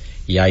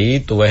 Y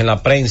ahí tú ves en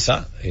la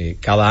prensa,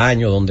 cada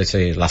año donde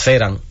se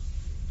laceran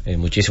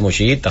muchísimos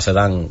chiitas, se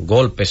dan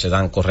golpes, se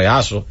dan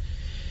correazos,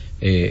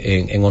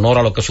 en honor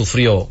a lo que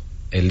sufrió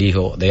el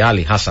hijo de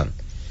Ali, Hassan.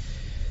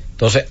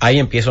 Entonces ahí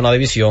empieza una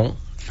división.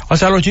 O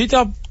sea, los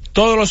chiitas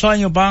todos los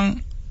años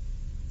van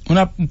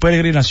una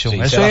peregrinación.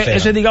 Sí,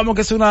 eso digamos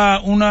que es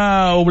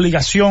una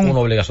obligación. Una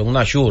obligación,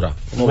 una shura,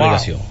 una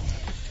obligación.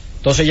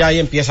 Entonces ya ahí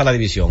empieza la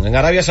división. En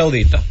Arabia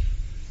Saudita,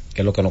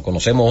 que es lo que nos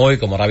conocemos hoy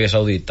como Arabia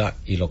Saudita,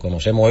 y lo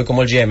conocemos hoy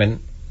como el Yemen,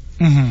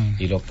 uh-huh,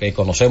 y lo que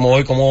conocemos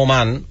hoy como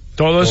Omán,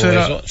 todo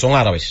eso son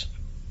árabes.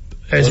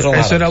 Eso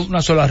era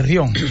una sola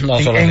región.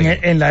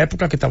 En la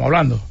época que estamos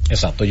hablando.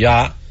 Exacto,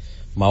 ya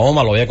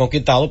Mahoma lo había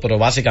conquistado, pero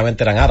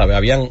básicamente eran árabes.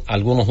 Habían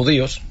algunos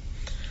judíos.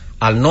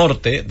 Al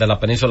norte de la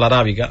península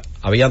arábiga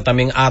habían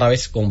también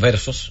árabes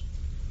conversos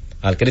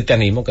al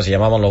cristianismo, que se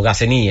llamaban los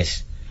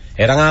gazeníes.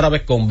 Eran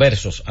árabes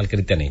conversos al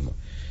cristianismo.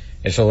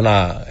 Eso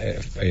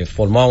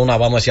formó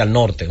vamos a decir, al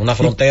norte, una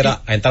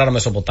frontera a entrar a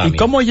Mesopotamia. ¿Y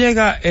cómo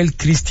llega el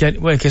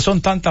cristianismo? Bueno, que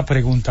son tantas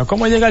preguntas.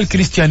 ¿Cómo llega el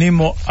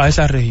cristianismo a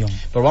esa región?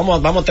 Pero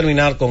vamos a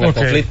terminar con el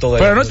conflicto de...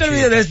 Pero no te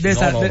olvides de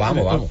esa...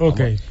 Vamos.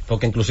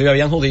 Porque inclusive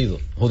habían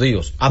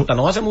judíos, hasta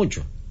no hace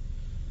mucho,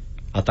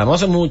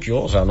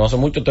 o sea, no hace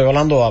mucho, estoy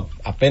hablando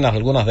apenas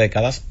algunas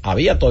décadas,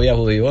 había todavía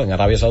judíos en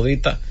Arabia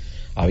Saudita,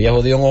 había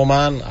judíos en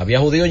Omán, había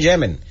judíos en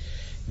Yemen.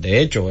 De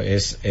hecho,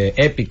 es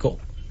épico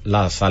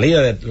la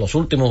salida de los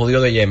últimos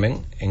judíos de Yemen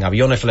en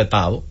aviones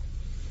fletados.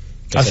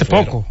 Hace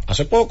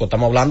poco,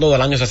 estamos hablando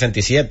del año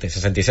 67,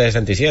 66,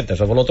 67,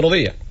 eso fue el otro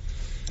día.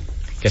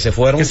 Que se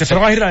fueron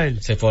a Israel.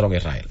 Se fueron a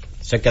Israel.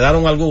 Se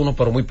quedaron algunos,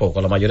 pero muy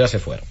pocos, la mayoría se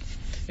fueron.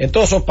 En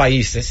todos esos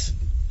países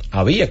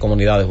había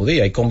comunidades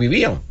judías y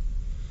convivían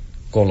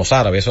con los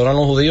árabes. Esos eran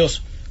los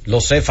judíos,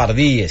 los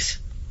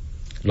sefardíes,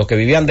 los que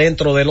vivían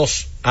dentro de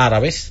los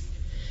árabes,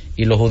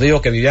 y los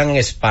judíos que vivían en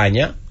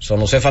España son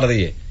los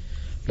sefardíes.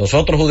 Los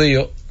otros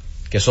judíos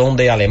que son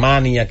de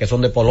Alemania, que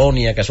son de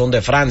Polonia, que son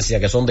de Francia,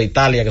 que son de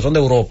Italia, que son de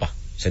Europa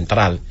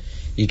Central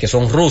y que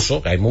son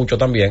rusos, que hay muchos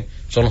también,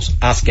 son los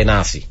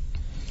askenazí.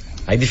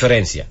 Hay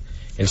diferencia.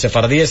 El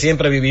sefardí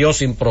siempre vivió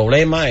sin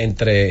problema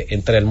entre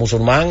el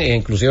musulmán e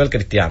inclusive el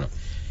cristiano.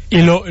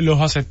 ¿Y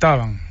los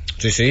aceptaban?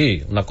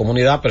 Sí, una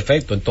comunidad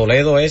perfecta.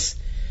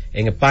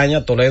 En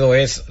España, Toledo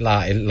es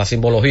la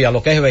simbología,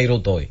 lo que es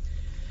Beirut hoy.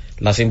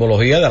 La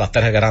simbología de las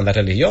tres grandes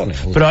religiones.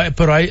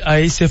 Pero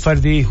hay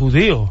sefardí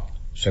judíos.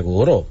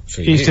 Seguro,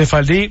 sí. ¿Y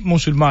sefardí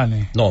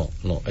musulmanes? No,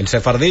 el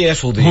sefardí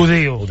es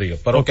judío.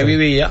 Pero okay, que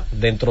vivía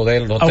dentro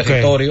de los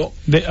territorios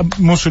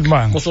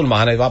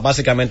musulmanes,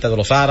 básicamente de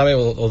los árabes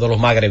o de los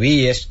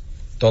magrebíes.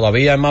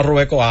 Todavía en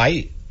Marruecos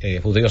hay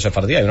judíos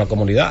sefardíes, hay una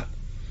comunidad.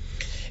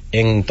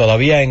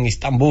 Todavía en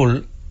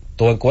Estambul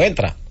tú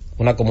encuentras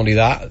una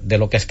comunidad de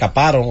los que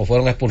escaparon o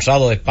fueron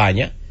expulsados de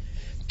España,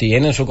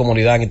 tienen su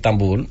comunidad en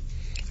Estambul,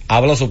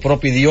 hablan su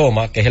propio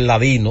idioma, que es el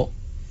ladino,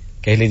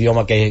 que es el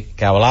idioma que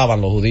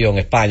hablaban los judíos en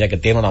España, que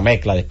tiene una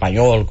mezcla de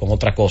español con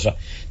otras cosas,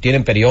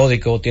 tienen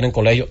periódicos, tienen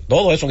colegios,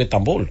 todo eso en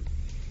Estambul.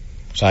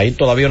 O sea, hay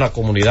todavía una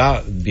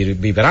comunidad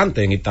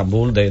vibrante en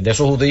Estambul de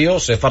esos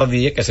judíos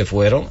sefardíes que se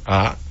fueron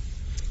a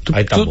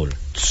Estambul.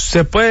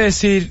 Se puede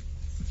decir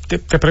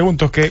te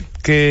pregunto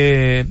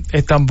que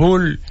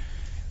Estambul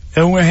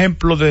es un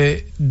ejemplo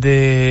de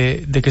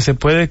que se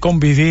puede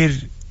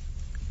convivir,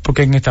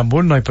 porque en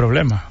Estambul no hay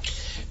problema.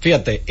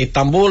 Fíjate,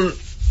 Estambul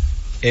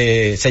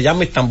se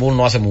llama Estambul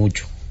no hace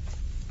mucho.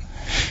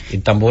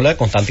 Estambul es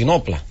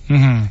Constantinopla,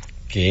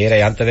 que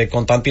era antes de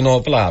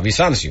Constantinopla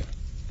Bizancio.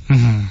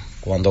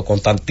 Cuando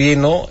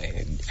Constantino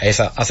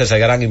hace ese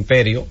gran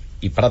imperio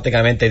y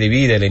prácticamente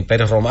divide el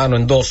imperio romano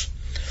en dos,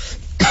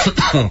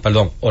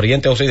 perdón,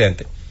 Oriente y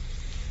Occidente,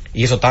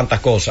 hizo tantas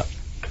cosas,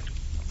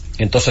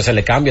 entonces se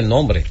le cambia el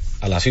nombre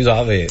a la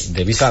ciudad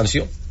de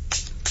Bizancio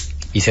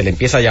y se le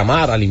empieza a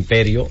llamar al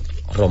imperio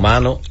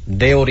romano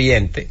de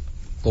Oriente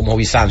como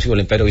Bizancio, el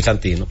imperio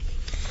bizantino,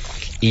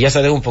 y ya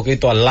se deja un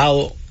poquito al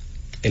lado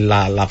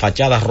la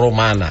fachada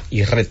romana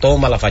y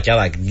retoma la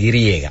fachada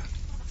griega.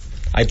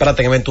 Hay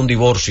prácticamente un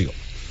divorcio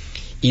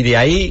y de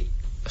ahí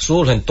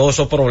surgen todos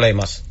esos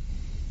problemas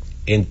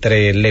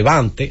entre el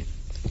Levante,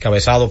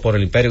 encabezado por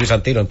el imperio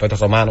bizantino, el imperio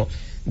romano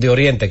de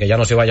Oriente, que ya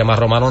no se va a llamar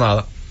romano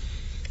nada,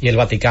 y el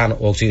Vaticano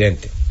o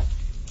Occidente.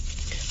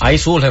 Ahí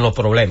surgen los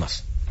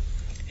problemas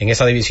en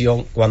esa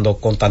división cuando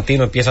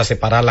Constantino empieza a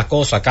separar las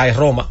cosas. Cae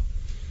Roma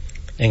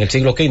en el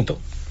siglo V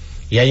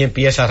y ahí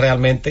empieza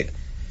realmente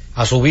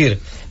a subir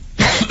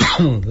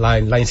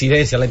la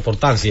incidencia, la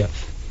importancia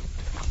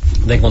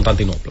de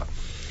Constantinopla.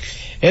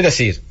 Es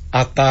decir,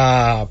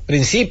 hasta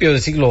principios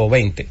del siglo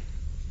XX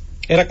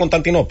era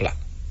Constantinopla,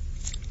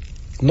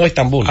 no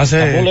Estambul.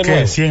 Hace,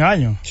 ¿qué? 100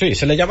 años. Sí,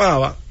 se le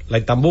llamaba la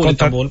Estambul,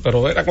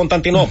 pero era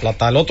Constantinopla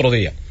hasta el otro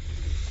día.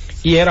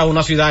 Y era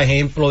una ciudad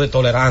ejemplo de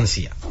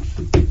tolerancia.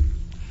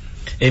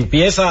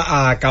 Empieza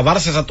a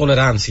acabarse esa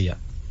tolerancia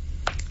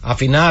a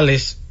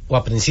finales, o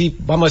a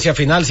principios, vamos a decir a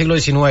final del siglo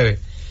XIX,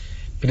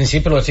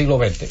 principios del siglo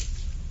XX,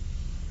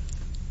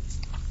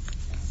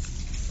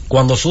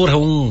 cuando surge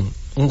un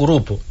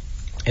grupo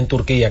en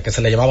Turquía que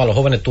se le llamaba los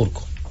jóvenes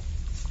turcos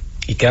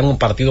y crean un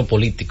partido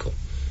político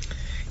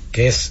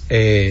que es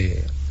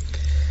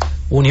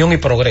Unión y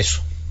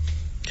Progreso,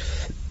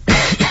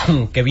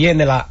 que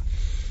viene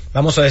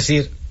vamos a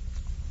decir,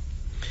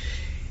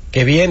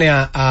 que viene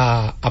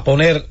a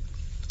poner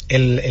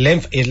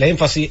el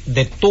énfasis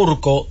de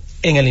turco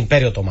en el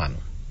Imperio Otomano.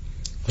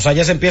 O sea,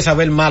 ya se empieza a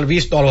ver mal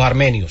visto a los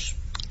armenios.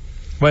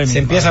 Bueno, se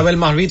empieza a ver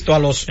mal visto a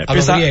los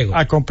griegos.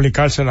 A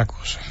complicarse la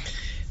cosa.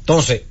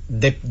 Entonces,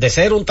 de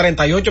ser un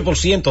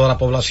 38% de la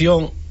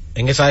población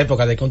en esa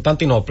época de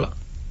Constantinopla,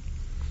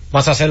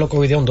 vas a hacer lo que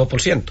hoy día un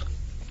 2%.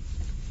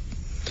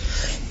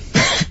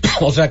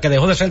 O sea que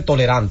dejó de ser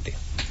tolerante.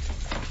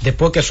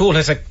 Después que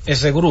surge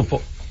ese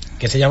grupo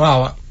que se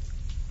llamaba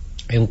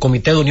un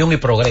Comité de Unión y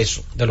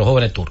Progreso de los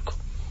jóvenes turcos.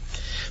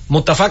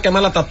 Mustafa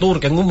Kemal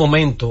Atatürk en un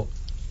momento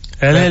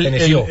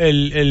perteneció.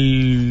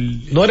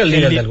 No era el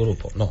líder del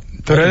grupo, no.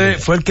 Pero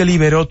fue el que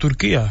liberó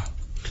Turquía,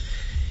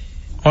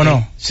 ¿o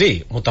no?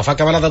 Sí, Mustafa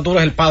Kemal Atatürk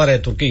es el padre de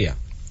Turquía.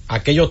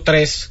 Aquellos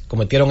tres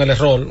cometieron el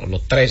error,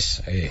 los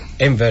tres,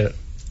 Enver,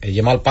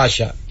 Kemal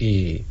Pasha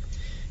y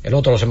el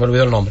otro, se me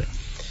olvidó el nombre,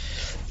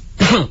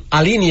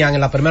 alinean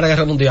en la Primera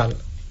Guerra Mundial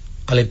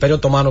al Imperio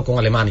Otomano con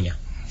Alemania.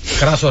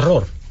 Craso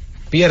error.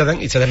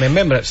 Pierden y se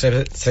desmembra,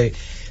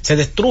 se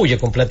destruye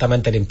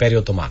completamente el Imperio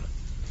Otomano.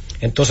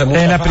 Entonces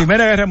Mustafa, en la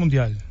Primera Guerra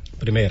Mundial.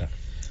 Primera.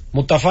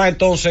 Mustafa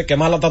entonces,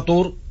 Kemal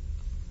Atatürk,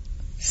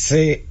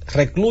 se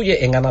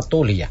recluye en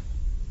Anatolia,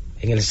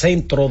 en el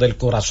centro del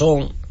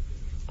corazón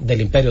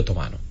del Imperio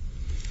Otomano.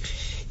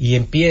 Y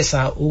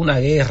empieza una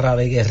guerra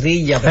de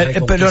guerrilla de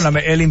reconquista.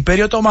 Perdóname, el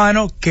Imperio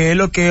Otomano, que es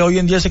lo que hoy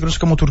en día se conoce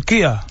como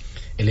Turquía.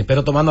 El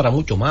Imperio Otomano era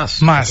mucho más.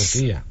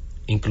 Turquía.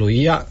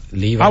 Incluía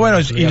Líbano,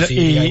 incluía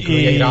Siria,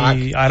 Irak,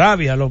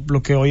 Arabia,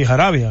 lo que hoy es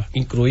Arabia.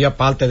 Incluía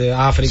parte de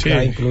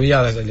África, sí.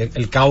 Incluía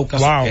el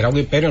Cáucaso, wow. Era un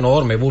imperio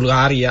enorme.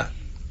 Bulgaria,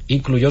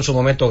 incluyó en su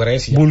momento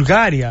Grecia.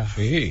 ¿Bulgaria?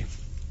 Sí.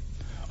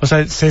 O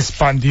sea, se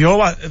expandió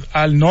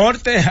al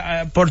norte,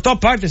 por todas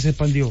partes se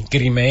expandió.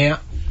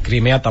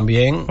 Crimea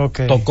también,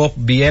 okay. Tocó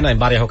Viena en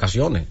varias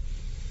ocasiones.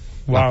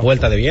 Wow. La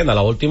puerta de Viena,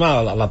 la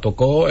última la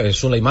tocó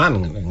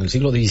Suleimán en el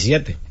siglo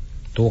XVII.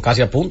 Estuvo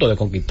casi a punto de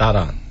conquistar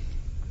a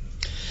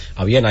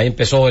Viena. Ahí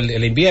empezó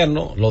el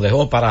invierno, lo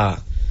dejó para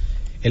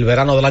el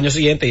verano del año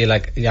siguiente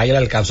y ahí le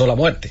alcanzó la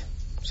muerte.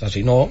 O sea,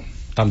 si no,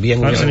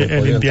 también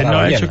el invierno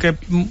ha hecho que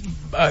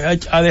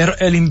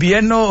el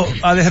invierno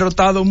ha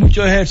derrotado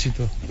muchos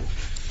ejércitos.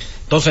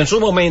 Entonces, en su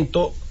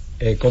momento,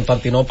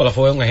 Constantinopla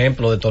fue un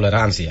ejemplo de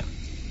tolerancia,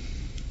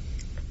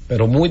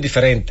 pero muy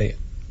diferente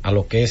a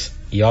lo que es,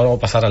 y ahora vamos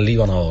a pasar al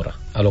Líbano ahora,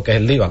 a lo que es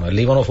el Líbano. El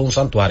Líbano fue un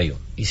santuario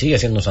y sigue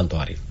siendo un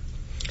santuario.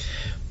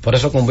 Por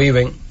eso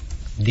conviven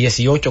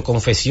 18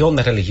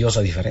 confesiones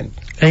religiosas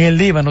diferentes. En el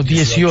Líbano,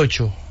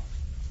 18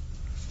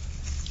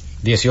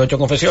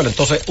 confesiones.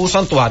 Entonces, un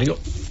santuario.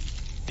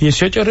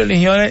 18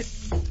 religiones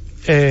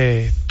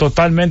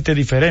totalmente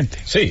diferentes.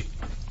 Sí.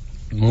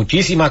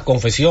 Muchísimas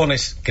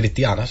confesiones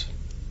cristianas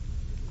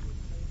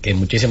que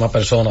muchísimas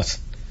personas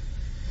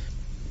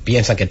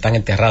piensan que están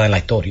enterradas en la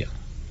historia.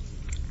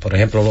 Por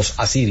ejemplo, los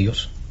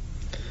asirios,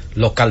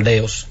 los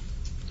caldeos,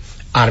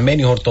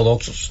 armenios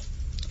ortodoxos,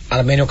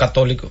 armenios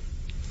católicos,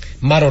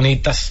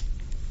 maronitas,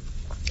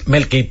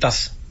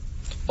 melquitas,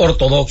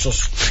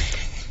 ortodoxos,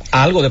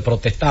 algo de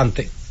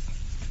protestantes.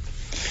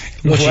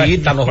 Los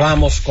chiitas nos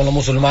vamos con los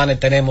musulmanes,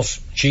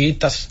 tenemos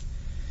chiitas,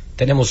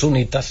 tenemos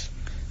sunitas,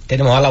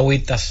 tenemos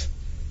alawitas,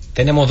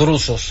 tenemos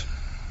drusos,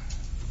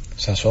 o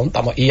sea,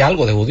 y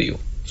algo de judío,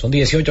 son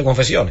 18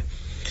 confesiones.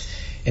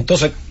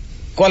 Entonces,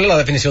 ¿cuál es la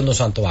definición de un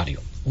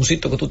santuario? Un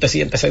sitio que tú te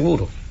sientes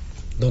seguro,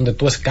 donde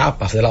tú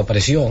escapas de la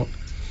opresión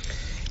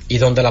y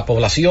donde la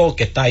población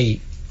que está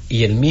ahí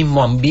y el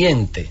mismo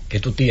ambiente que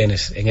tú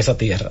tienes en esa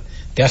tierra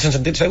te hacen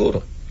sentir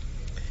seguro.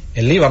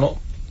 El Líbano,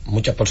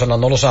 muchas personas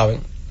no lo saben,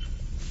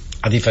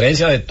 a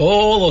diferencia de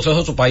todos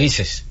esos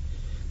países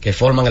que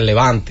forman el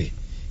Levante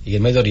y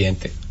el Medio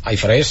Oriente, hay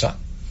fresa,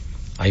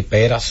 hay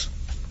peras,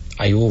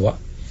 hay uva,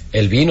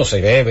 el vino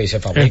se bebe y se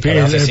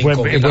fabrica hace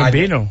 5.000 años.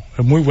 Vino,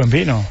 es muy buen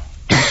vino.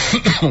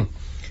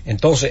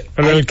 Entonces,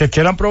 pero el que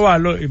quieran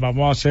probarlo, y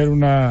vamos a hacer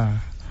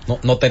una...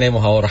 No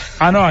tenemos ahora.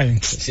 No hay.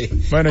 Sí.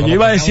 Bueno, yo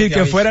iba a decir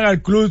que fueran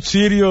al club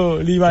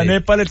sirio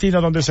libanés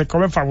palestino donde se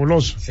comen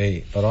fabuloso.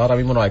 Sí, pero ahora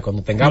mismo no hay.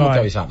 Cuando tengamos te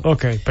avisamos.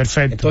 Ok,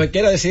 perfecto. Entonces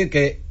quiere decir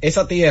que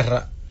esa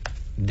tierra,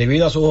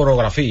 debido a su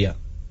orografía,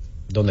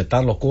 donde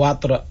están los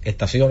 4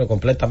 estaciones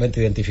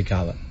completamente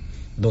identificadas,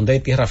 donde hay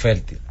tierra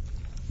fértil,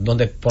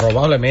 donde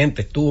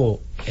probablemente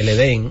estuvo el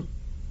Edén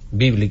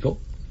bíblico,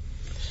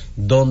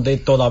 donde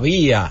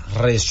todavía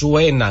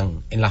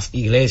resuenan en las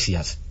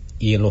iglesias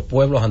y en los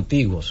pueblos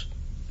antiguos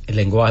el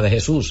lenguaje de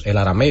Jesús, el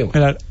arameo.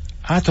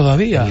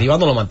 Todavía. El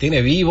Líbano lo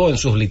mantiene vivo en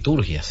sus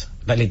liturgias.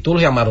 La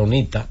liturgia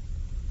maronita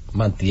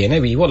mantiene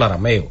vivo el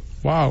arameo.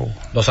 Wow.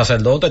 Los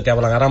sacerdotes te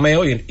hablan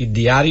arameo y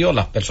diario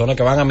las personas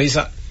que van a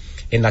misa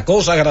en la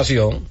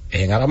consagración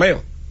es en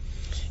arameo.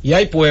 Y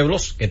hay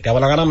pueblos que te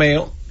hablan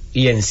arameo,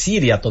 y en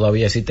Siria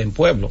todavía existen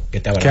pueblos que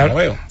te hablan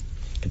arameo.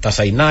 Está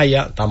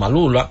Sainaya, está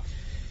Malula,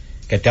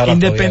 que te hablan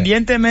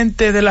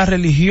independientemente de la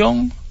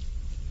religión.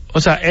 O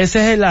sea,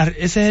 ese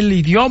es el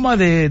idioma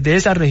de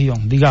esa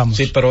región, digamos.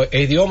 Sí, pero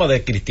es idioma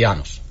de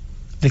cristianos.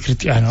 De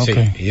cristianos, sí,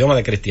 idioma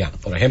de cristianos.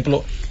 Por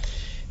ejemplo,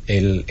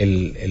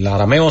 el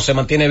arameo se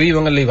mantiene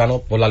vivo en el Líbano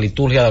por la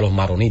liturgia de los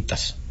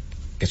maronitas,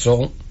 que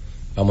son,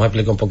 vamos a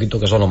explicar un poquito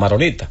qué son los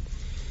maronitas.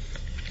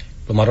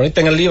 Los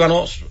maronitas en el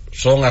Líbano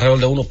son alrededor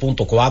de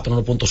 1.4,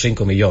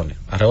 1.5 millones,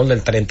 alrededor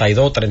del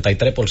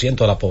 32-33%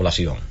 de la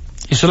población.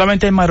 ¿Y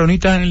solamente hay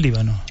maronitas en el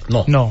Líbano?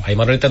 No, hay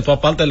maronitas en todas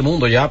partes del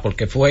mundo ya,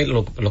 porque fue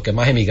los que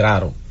más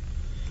emigraron.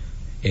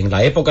 En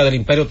la época del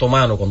Imperio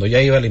Otomano, cuando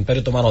ya iba el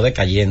Imperio Otomano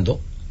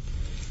decayendo,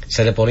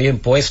 se le ponía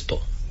impuestos,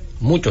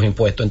 muchos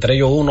impuestos, entre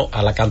ellos uno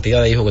a la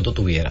cantidad de hijos que tú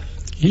tuvieras.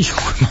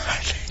 Hijo de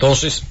madre.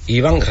 Entonces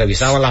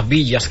revisaban las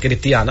villas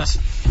cristianas,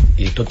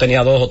 y tú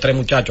tenías 2 o 3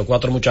 muchachos,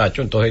 4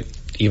 muchachos, entonces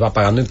iba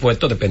pagando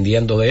impuestos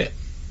dependiendo de...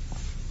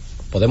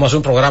 Podemos hacer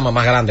un programa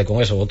más grande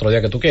con eso otro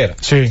día que tú quieras.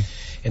 Sí.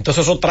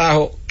 Entonces eso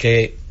trajo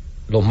que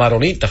los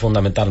maronitas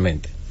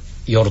fundamentalmente,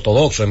 y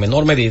ortodoxos en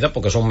menor medida,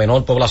 porque son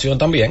menor población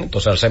también,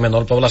 entonces al ser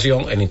menor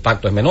población el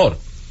impacto es menor,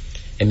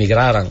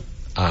 emigraran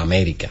a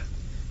América.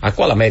 ¿A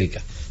cuál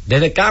América?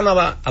 Desde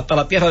Canadá hasta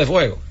la Tierra de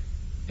Fuego.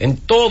 En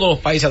todos los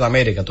países de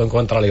América tú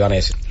encuentras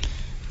libaneses.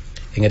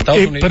 En Estados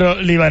Unidos...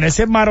 Pero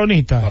libaneses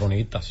maronitas.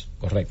 Maronitas,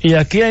 correcto. ¿Y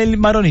aquí hay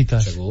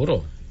maronitas?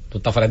 Seguro. Tú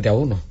estás frente a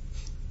uno.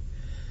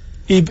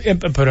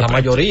 Pero la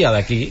mayoría de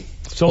aquí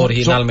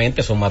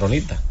originalmente son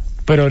maronitas.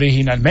 Pero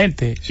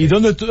originalmente. Sí.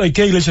 ¿Y ¿en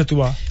qué iglesia tú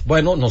vas?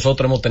 Bueno,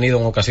 nosotros hemos tenido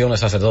en ocasiones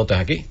sacerdotes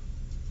aquí.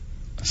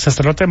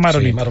 ¿Sacerdotes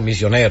maronitas? Sí,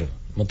 misioneros.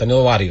 Hemos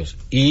tenido varios.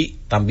 Y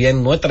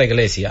también nuestra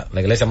iglesia,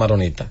 la iglesia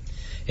maronita,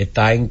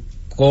 está en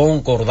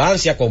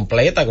concordancia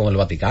completa con el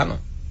Vaticano.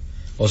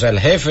 O sea, el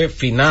jefe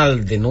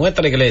final de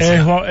nuestra iglesia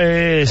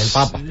es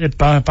el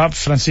Papa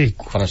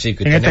Francisco.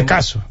 En este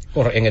caso.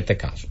 En este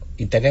caso.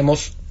 Y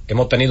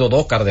hemos tenido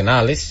 2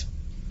 cardenales.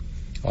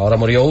 Ahora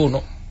murió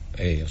uno.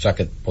 O sea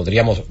que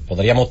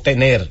podríamos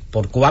tener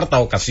por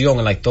 4ª ocasión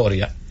en la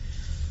historia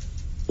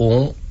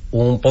un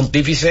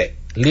pontífice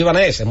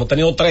libanés. Hemos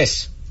tenido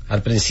 3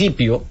 al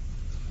principio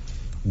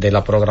de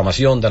la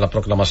proclamación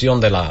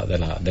de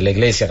la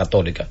Iglesia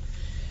Católica.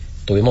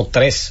 Tuvimos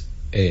 3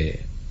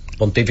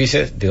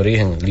 pontífices de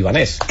origen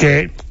libanés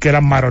que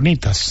eran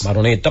maronitas,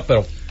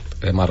 pero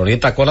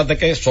maronitas, acuérdate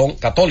que son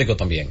católicos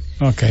también.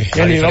 Okay.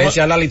 La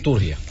diferencia es la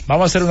liturgia.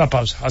 Vamos a hacer una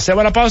pausa.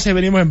 Hacemos la pausa y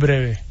venimos en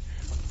breve.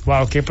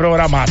 Wow, qué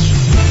programazo.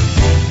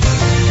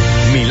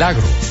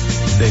 Milagros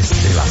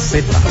desde la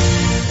Z.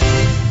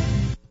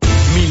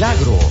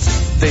 Milagros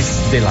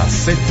desde la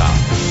Z.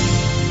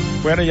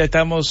 Bueno, ya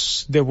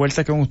estamos de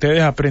vuelta con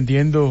ustedes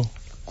aprendiendo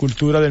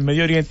cultura del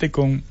Medio Oriente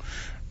con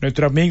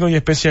nuestro amigo y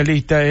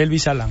especialista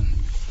Elvis Alán.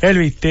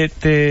 Elvis,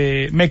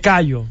 me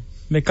callo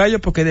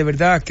porque de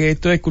verdad que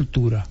esto es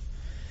cultura.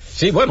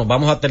 Sí, bueno,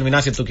 vamos a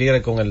terminar si tú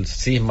quieres con el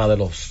cisma de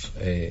los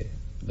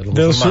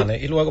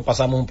musulmanes y luego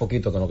pasamos un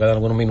poquito, que nos quedan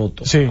algunos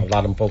minutos, sí, a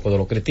hablar un poco de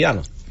los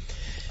cristianos.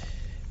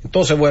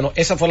 Entonces, bueno,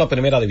 esa fue la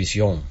primera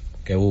división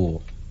que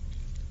hubo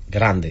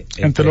grande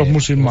entre los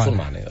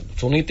musulmanes,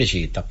 sunitas y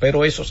chiitas,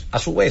 pero esos a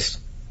su vez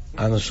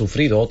han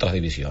sufrido otras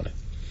divisiones.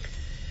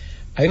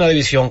 Hay una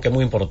división que es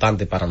muy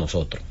importante para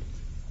nosotros.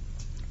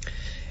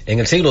 En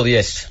el siglo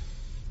X,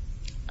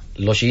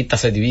 los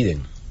chiitas se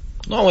dividen,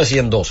 no vamos a decir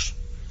en dos,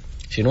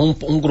 sino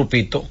un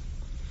grupito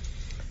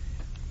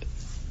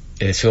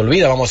se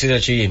olvida, vamos a decir,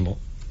 del chiismo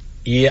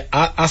y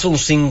hace un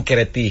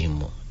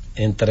sincretismo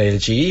entre el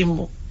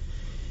chiismo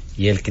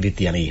y el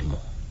cristianismo.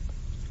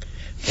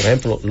 Por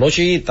ejemplo, los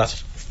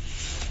chiitas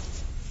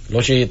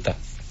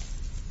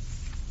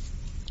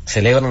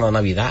celebran la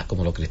Navidad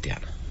como los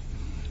cristianos.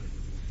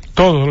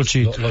 Todos los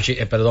chiitas. Los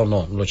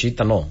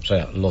chiitas no. O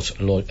sea,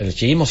 el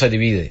chiismo se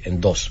divide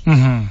en dos.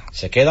 Uh-huh.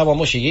 Se queda,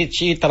 vamos,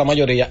 chiitas la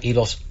mayoría, y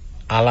los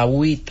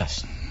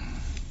alawitas.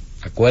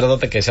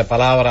 Acuérdate que esa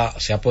palabra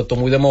se ha puesto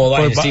muy de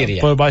moda en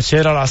Siria. Pues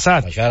Bashar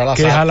al-Assad, que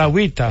es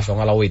alawita. Que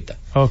son alawitas.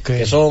 Okay.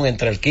 Que son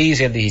entre el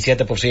 15 y el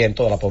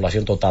 17% de la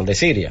población total de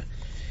Siria.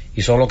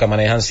 Y son los que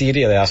manejan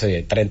Siria de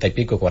hace 30 y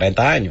pico,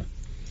 40 años.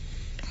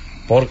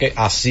 Porque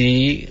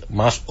así,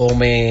 más o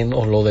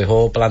menos, lo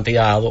dejó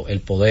planteado el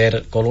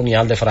poder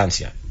colonial de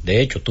Francia. De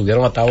hecho,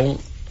 tuvieron hasta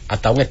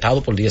un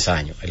estado por 10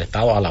 años, el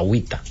estado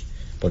alawita,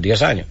 por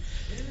 10 años.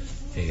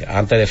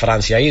 Antes de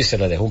Francia irse,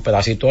 le dejó un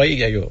pedacito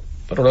ahí,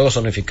 pero luego se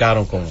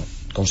unificaron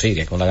con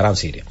Siria, con la Gran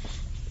Siria.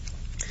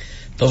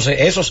 Entonces,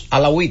 esos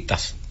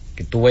alawitas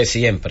que tú ves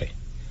siempre,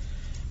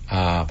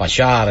 a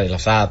Bashar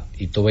al-Assad,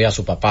 y tú ves a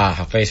su papá,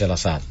 Hafez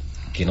al-Assad,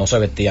 que no se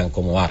vestían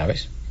como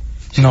árabes,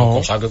 no,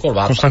 con saco y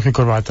corbata. Con saco y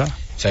corbata.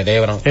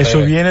 Celebran. Eso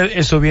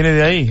viene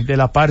de ahí, de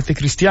la parte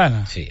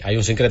cristiana. Sí, hay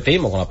un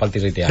sincretismo con la parte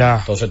cristiana. Ya.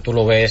 Entonces tú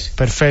lo ves.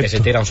 Perfecto. Que se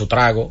tiran su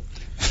trago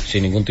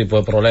sin ningún tipo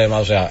de problema,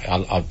 o sea,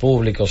 al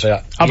público, o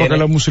sea. Porque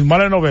los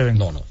musulmanes no beben.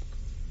 No.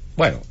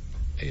 Bueno,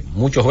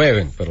 muchos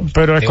beben, pero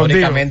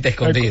teóricamente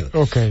escondido.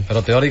 Okay.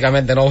 Pero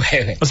teóricamente no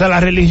beben. O sea, la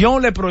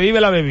religión le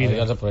prohíbe la bebida. La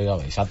religión le prohíbe la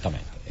bebida,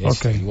 exactamente.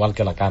 Es igual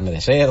que la carne de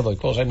cerdo y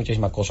cosas, hay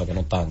muchísimas cosas que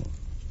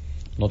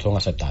no son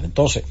aceptadas.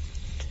 Entonces,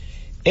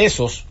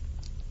 esos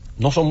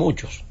no son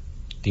muchos,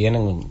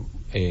 tienen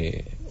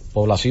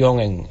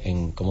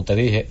población como te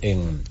dije,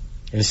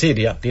 en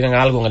Siria, tienen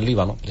algo en el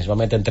Líbano,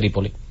 principalmente en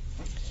Trípoli.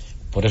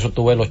 Por eso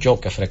tú ves los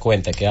choques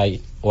frecuentes que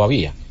hay o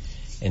había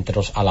entre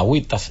los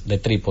alawitas de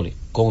Trípoli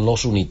con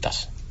los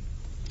sunitas.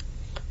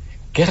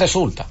 ¿Qué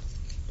resulta?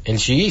 El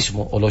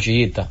chiismo o los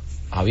chiitas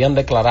habían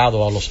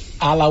declarado a los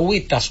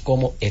alawitas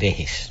como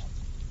herejes.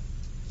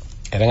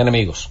 Eran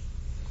enemigos,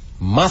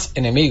 más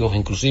enemigos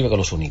inclusive que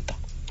los sunitas.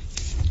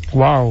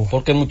 Wow.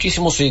 Porque en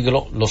muchísimos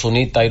siglos los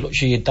sunitas y los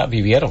chiitas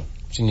vivieron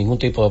sin ningún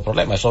tipo de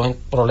problema. Esos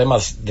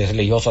problemas de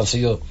religiosos han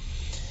sido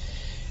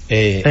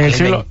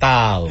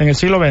alimentados. En el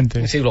siglo XX.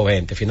 En el siglo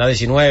XX, final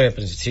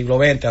XIX, siglo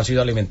XX han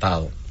sido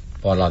alimentados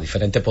por las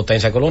diferentes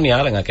potencias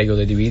coloniales en aquello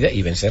de divide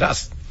y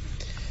vencerás.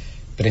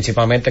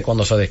 Principalmente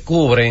cuando se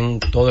descubren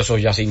todos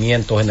esos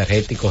yacimientos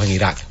energéticos en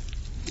Irak.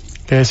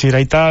 Es decir,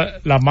 ahí está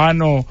la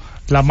mano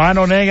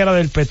negra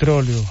del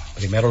petróleo.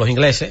 Primero los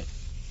ingleses,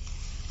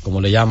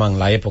 como le llaman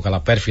la época,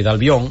 la pérfida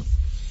Albión,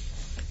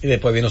 y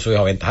después vino su hijo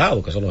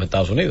aventajado, que son los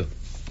Estados Unidos.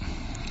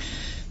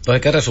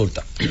 Entonces, ¿qué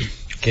resulta?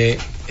 Que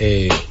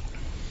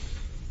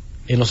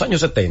en los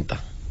años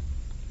 70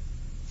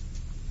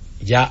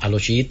 ya a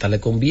los chiitas les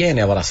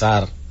conviene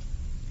abrazar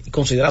y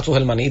considerar a sus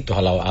hermanitos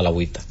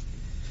alawitas,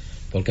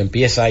 porque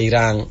empieza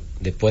Irán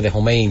después de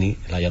Khomeini,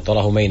 el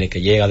ayatollah Khomeini,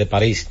 que llega de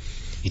París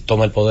y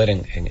toma el poder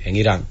en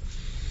Irán.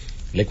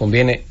 Le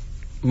conviene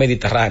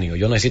Mediterráneo,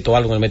 yo necesito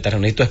algo en el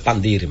Mediterráneo, necesito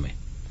expandirme.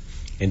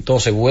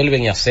 Entonces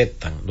vuelven y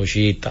aceptan los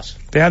chiitas.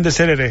 Dejan de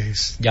ser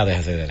herejes. Ya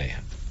dejan de ser herejes.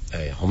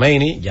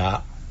 Khomeini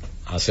ya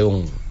hace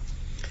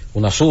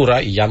una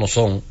sura y ya no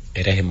son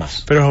herejes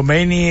más. Pero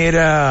Khomeini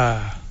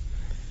era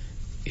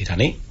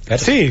iraní.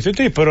 Sí,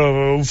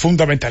 pero un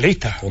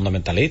fundamentalista.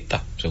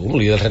 Fundamentalista, según un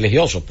líder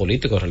religioso,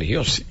 político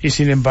religioso. Y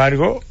sin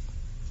embargo,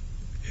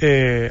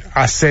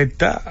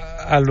 acepta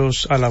a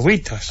los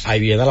alawitas. Ahí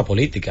viene la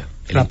política,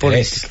 el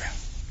interés.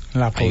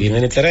 Ahí viene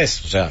el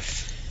interés. O sea,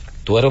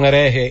 tú eres un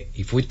hereje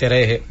y fuiste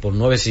hereje por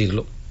 9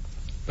 siglos,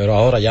 pero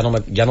ahora ya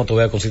no te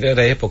voy a considerar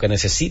hereje porque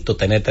necesito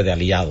tenerte de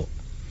aliado.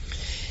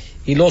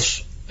 Y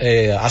los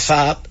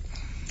Assad,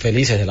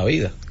 felices de la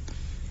vida.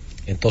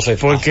 Entonces,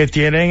 porque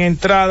tienen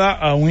entrada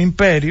a un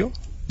imperio,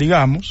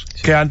 digamos,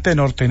 sí, que antes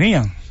no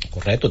tenían.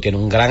 Correcto,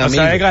 tienen un gran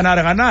amigo. O sea, es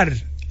ganar,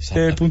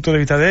 desde el punto de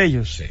vista de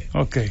ellos. Sí.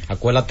 Okay.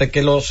 Acuérdate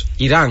que los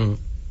Irán,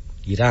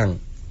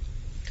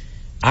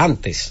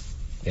 antes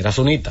era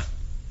sunita.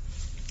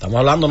 Estamos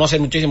hablando no hace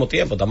muchísimo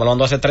tiempo, estamos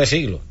hablando hace 3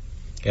 siglos,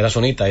 que era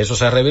sunita. Eso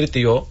se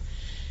revirtió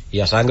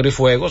y a sangre y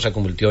fuego se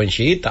convirtió en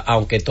chiita,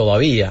 aunque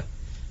todavía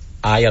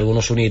hay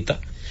algunos sunitas,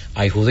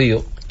 hay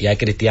judíos y hay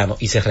cristianos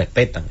y se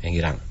respetan en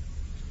Irán.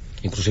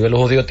 Inclusive los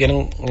judíos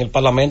tienen en el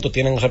parlamento,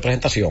 tienen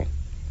representación,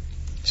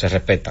 se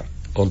respetan,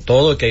 con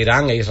todo que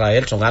Irán e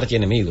Israel son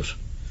archienemigos,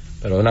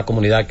 pero hay una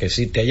comunidad que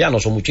existe allá, no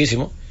son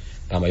muchísimos,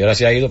 la mayoría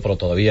se ha ido, pero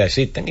todavía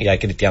existen y hay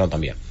cristianos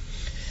también.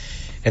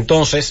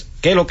 Entonces,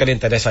 ¿qué es lo que le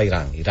interesa a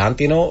Irán? Irán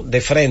tiene de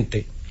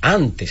frente,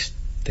 antes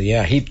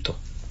tenía Egipto,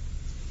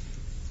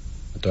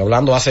 estoy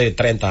hablando hace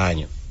 30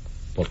 años,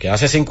 porque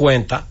hace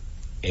 50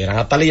 eran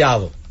hasta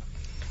aliados,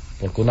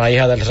 porque una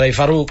hija del rey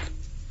Farouk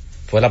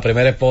fue la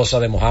primera esposa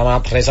de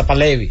Mohammad Reza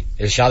Pahlavi,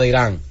 el Shah de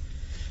Irán,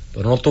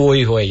 pero no tuvo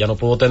hijo, ella no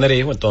pudo tener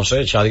hijo, entonces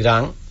el Shah de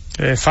Irán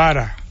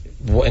Farah.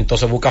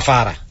 Entonces busca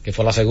Farah, que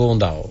fue la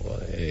segunda,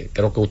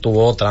 creo que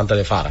tuvo otra antes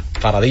de Farah,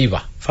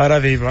 Faradiva.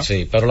 Faradiva.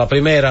 Sí, pero la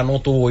primera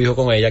no tuvo hijo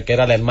con ella, que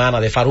era la hermana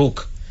de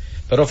Farouk.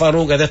 Pero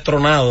Farouk es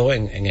destronado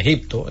en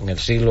Egipto, en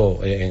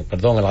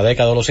la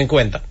década de los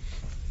 50.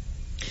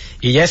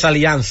 Y ya esa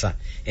alianza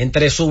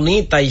entre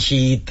sunita y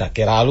chiita,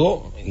 que era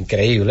algo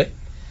increíble,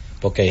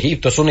 porque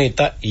Egipto es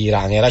sunita y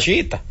Irán era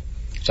chiita.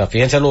 O sea,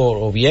 fíjense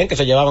lo bien que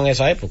se llevaban en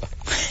esa época.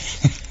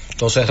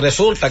 Entonces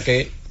resulta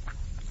que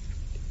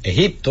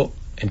Egipto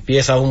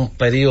empieza un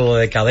periodo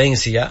de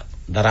decadencia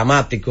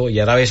dramático y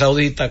Arabia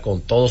Saudita,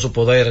 con todo su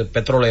poder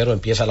petrolero,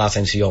 empieza la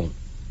ascensión.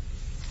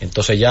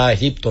 Entonces ya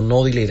Egipto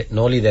no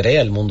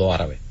liderea el mundo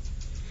árabe.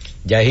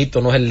 Ya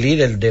Egipto no es el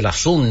líder de la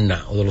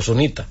sunna o de los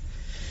sunitas.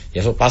 Y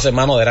eso pasa en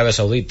manos de Arabia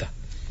Saudita.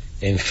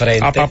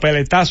 A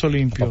papeletazo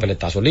limpio.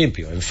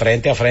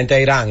 Frente a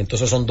Irán.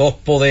 Entonces son dos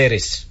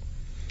poderes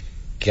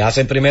que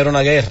hacen primero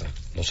una guerra,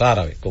 los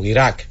árabes, con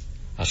Irak.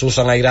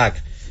 Asusan a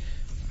Irak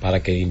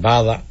para que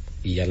invada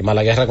y arma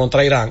la guerra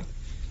contra Irán,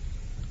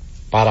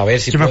 para ver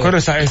si yo me acuerdo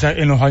esa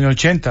en los años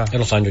 80. En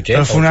los años 80.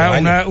 Pero fue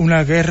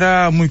una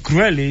guerra muy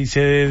cruel y se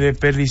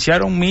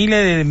desperdiciaron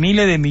miles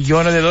de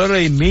millones de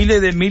dólares y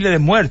miles de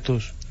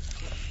muertos.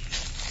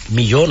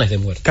 Millones de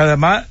muertos. Que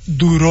además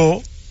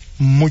duró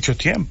mucho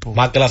tiempo.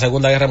 Más que la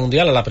Segunda Guerra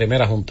Mundial a la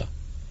primera junta.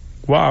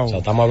 Wow. O sea,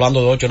 estamos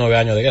hablando de 8 o 9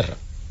 años de guerra.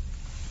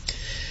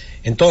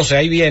 Entonces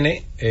ahí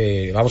viene,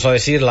 vamos a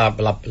decir,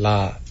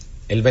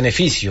 el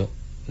beneficio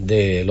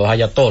de los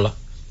ayatolás,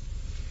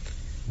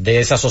 de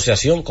esa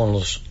asociación con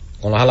los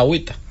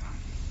alawitas,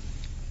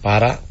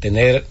 para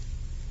tener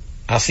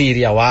a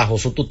Siria bajo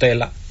su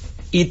tutela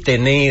y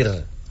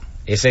tener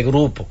ese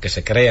grupo que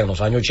se crea en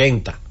los años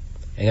 80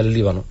 en el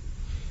Líbano,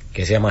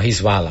 que se llama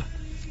Hezbollah,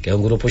 que es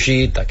un grupo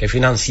chiita que es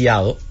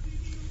financiado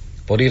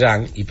por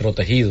Irán y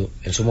protegido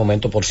en su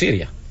momento por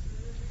Siria.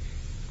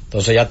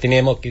 Entonces ya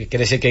quiere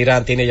decir que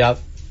Irán tiene ya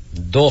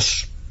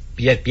dos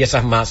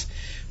piezas más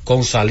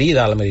con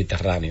salida al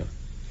Mediterráneo.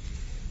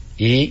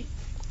 Y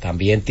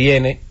también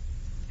tiene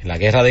en la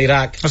guerra de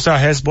Irak. O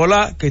sea,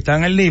 Hezbollah, que está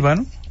en el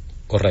Líbano.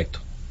 Correcto.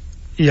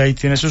 Y ahí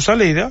tiene su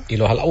salida. Y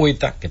los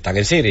alawitas, que están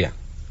en Siria.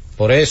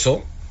 Por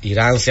eso,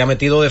 Irán se ha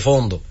metido de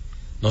fondo.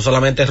 No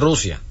solamente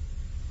Rusia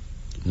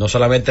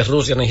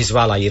ni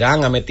Hezbollah.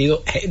 Irán ha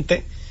metido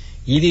gente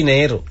y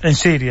dinero. En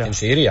Siria. En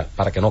Siria,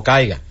 para que no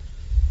caiga.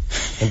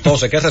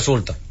 Entonces, ¿qué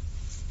resulta?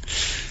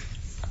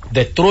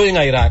 Destruyen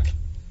a Irak.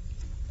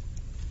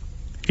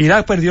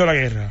 Irak perdió la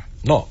guerra.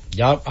 No,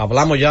 ya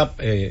hablamos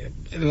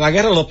la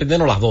guerra lo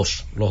perdieron los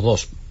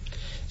dos.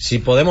 Si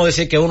podemos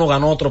decir que uno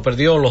ganó, otro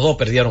perdió, los dos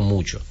perdieron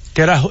mucho.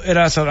 Que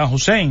era Saddam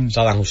Hussein.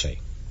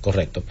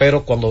 Correcto.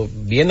 Pero cuando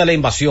viene la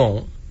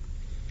invasión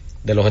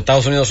de los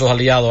Estados Unidos y sus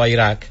aliados a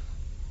Irak,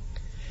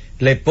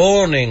 le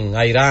ponen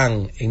a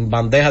Irán en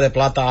bandeja de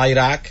plata a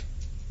Irak,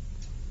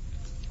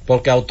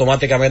 porque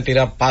automáticamente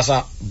Irán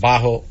pasa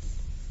bajo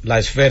la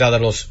esfera de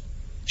los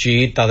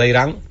chiitas de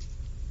Irán.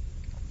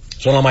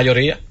 Son la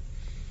mayoría.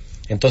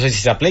 Entonces,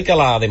 si se aplica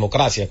la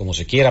democracia como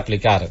se quiere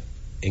aplicar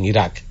en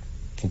Irak,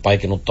 un país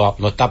que no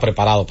está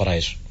preparado para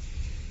eso,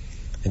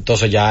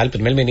 entonces ya el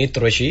primer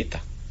ministro es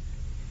chiita.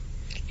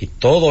 Y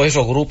todos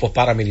esos grupos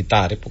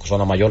paramilitares, porque son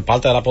la mayor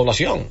parte de la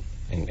población,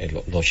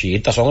 los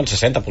chiitas son el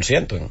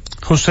 60%.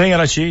 Hussein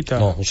era chiita.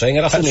 No, Hussein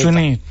era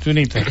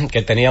sunita.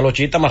 Que tenía a los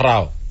chiitas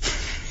amarrados.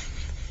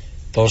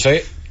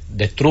 Entonces,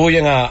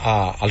 destruyen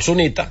al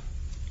sunita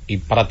y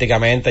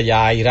prácticamente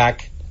ya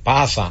Irak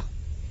pasa,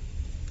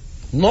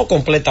 no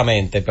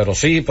completamente, pero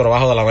sí por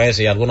abajo de la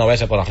mesa y algunas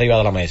veces por arriba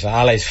de la mesa,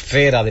 a la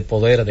esfera de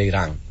poder de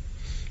Irán.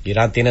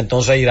 Irán tiene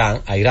entonces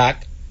a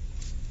Irak,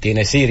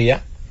 tiene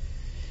Siria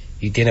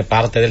y tiene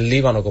parte del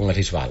Líbano con el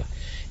Hezbollah.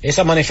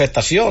 Esas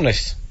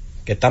manifestaciones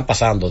que están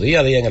pasando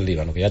día a día en el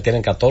Líbano, que ya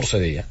tienen 14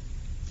 días,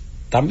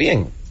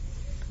 también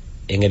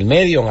en el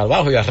medio, en el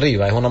abajo y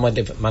arriba, es una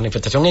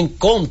manifestación en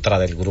contra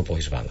del grupo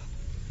Hezbollah,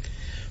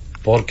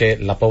 porque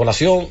la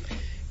población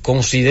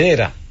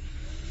considera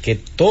que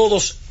todo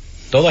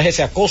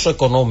ese acoso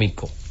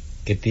económico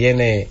que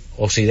tiene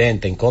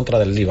Occidente en contra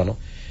del Líbano,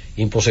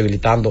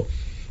 imposibilitando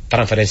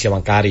transferencia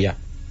bancaria,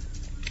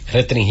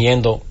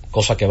 restringiendo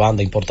cosas que van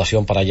de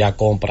importación para allá,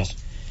 compras,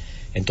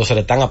 entonces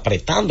le están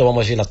apretando,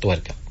 vamos a decir, la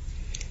tuerca,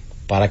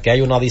 para que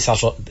haya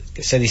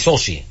que se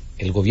disocie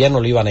el gobierno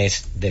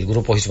libanés del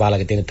grupo Hezbollah,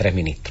 que tiene 3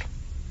 ministros.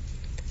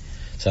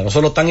 O sea, no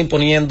se lo están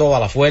imponiendo a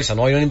la fuerza,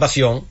 no hay una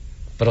invasión,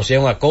 pero sí hay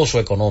un acoso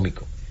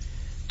económico.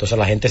 Entonces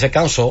la gente se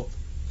cansó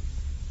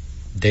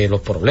de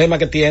los problemas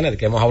que tiene, de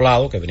que hemos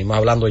hablado, que venimos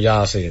hablando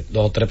ya hace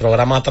 2 o 3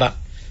 programas atrás,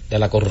 de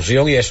la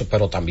corrupción y eso,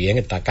 pero también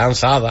está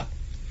cansada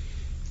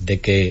de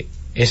que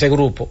ese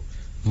grupo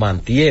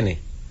mantiene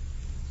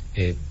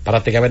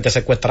prácticamente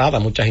secuestradas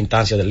muchas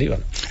instancias del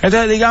Líbano.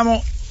 Entonces,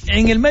 digamos,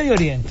 en el Medio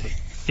Oriente,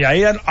 y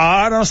ahí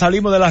ahora nos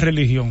salimos de la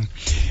religión,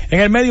 en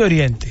el Medio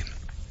Oriente,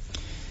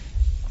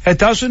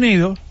 Estados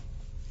Unidos,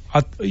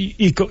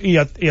 y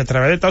a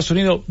través de Estados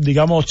Unidos,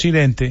 digamos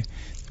Occidente,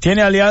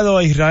 ¿tiene aliado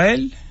a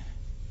Israel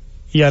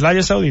y a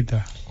Arabia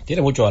Saudita?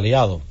 Tiene muchos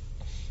aliados.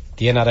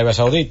 Tiene Arabia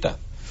Saudita,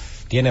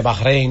 tiene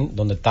Bahrein,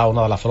 donde está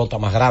una de las flotas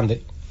más grandes.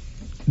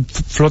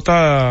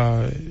 Flota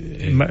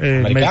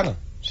Americana,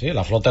 sí,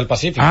 la flota del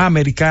Pacífico. Ah,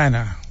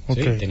 americana.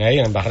 Okay. Sí, tiene ahí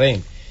en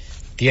Bahrein.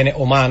 Tiene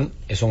Oman,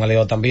 es un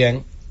aliado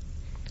también.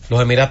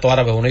 Los Emiratos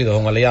Árabes Unidos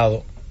es un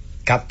aliado.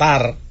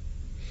 Qatar,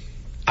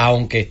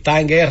 aunque está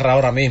en guerra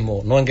ahora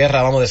mismo, no en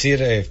guerra vamos a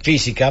decir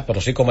física,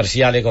 pero sí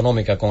comercial y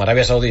económica con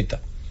Arabia Saudita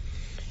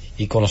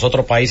y con los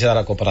otros países de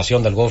la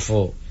cooperación del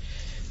Golfo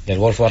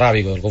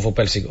Arábigo, del Golfo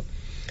Pérsico,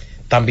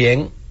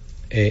 también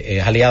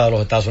es aliada de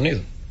los Estados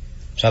Unidos.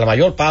 O sea, la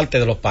mayor parte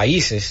de los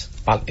países,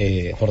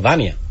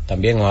 Jordania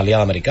también es un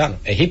aliado americano,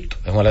 Egipto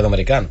es un aliado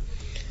americano.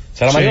 O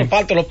sea, la mayor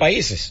parte de los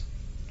países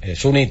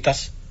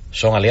sunitas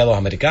son aliados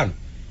americanos.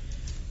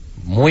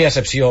 Muy a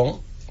excepción,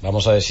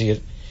 vamos a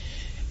decir,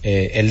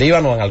 el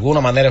Líbano en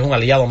alguna manera es un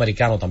aliado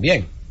americano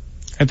también.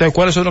 Entonces,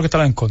 ¿cuáles son los que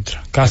están en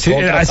contra?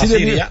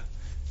 Siria.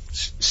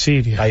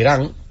 A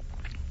Irán.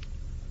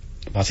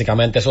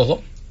 Básicamente esos dos.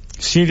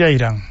 Siria e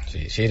Irán.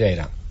 Sí, Siria e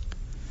Irán.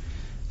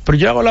 Pero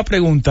yo hago la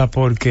pregunta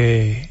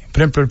porque,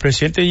 por ejemplo, el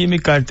presidente Jimmy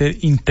Carter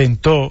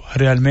intentó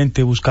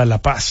realmente buscar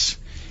la paz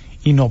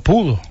y no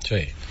pudo.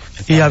 Sí.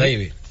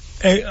 David.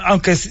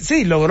 Aunque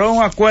sí, logró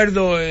un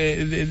acuerdo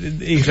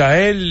de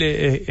Israel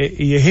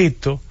y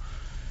Egipto.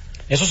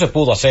 Eso se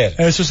pudo hacer.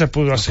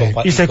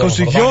 Y se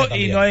consiguió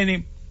y no hay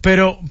ni...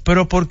 Pero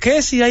 ¿por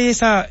qué si hay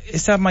esa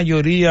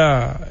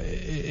mayoría,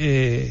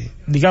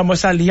 digamos,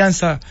 esa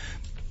alianza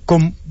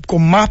con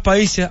más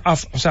países,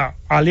 o sea,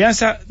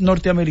 alianza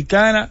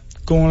norteamericana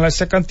con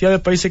esa cantidad de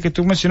países que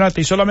tú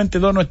mencionaste y solamente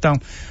 2 no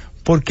están?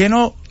 ¿Por qué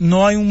no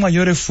hay un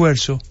mayor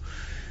esfuerzo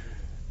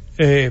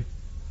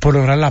por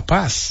lograr la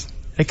paz?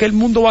 Es que el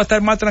mundo va a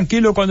estar más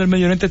tranquilo cuando el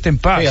Medio Oriente esté en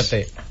paz.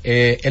 Fíjate,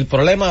 el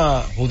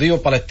problema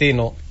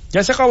judío-palestino...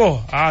 ¿Ya se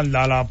acabó?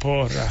 Anda la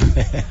porra.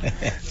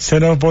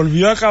 Se nos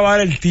volvió a acabar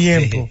el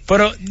tiempo. Sí.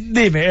 Pero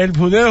dime, el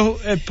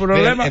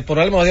problema... El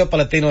problema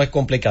judío-palestino es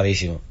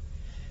complicadísimo.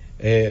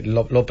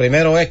 Lo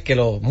primero es que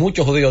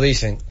muchos judíos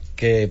dicen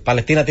que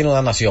Palestina tiene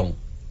una nación,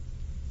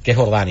 que es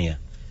Jordania.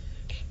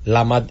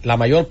 La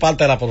mayor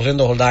parte de la población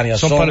de Jordania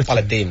son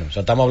palestinos. O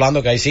sea, estamos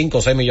hablando que hay 5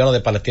 o 6 millones de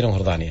palestinos en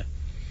Jordania.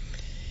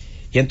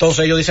 Y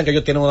entonces ellos dicen que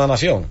ellos tienen una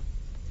nación.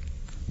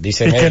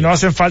 Dicen y que ellos, no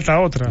hace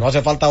falta otra. No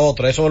hace falta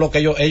otra. Eso es lo que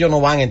ellos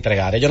no van a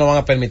entregar. Ellos no van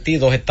a permitir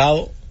 2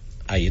 estados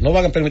ahí. No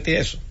van a permitir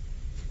eso.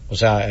 O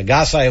sea,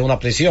 Gaza es una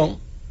prisión.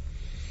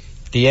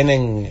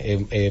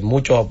 Tienen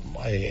muchas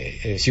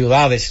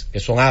ciudades que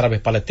son árabes,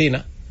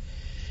 palestinas.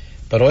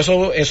 Pero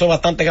eso es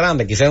bastante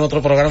grande. Quizás en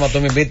otro programa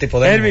tú me invites y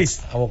podemos Elvis,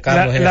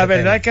 la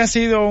verdad es que ha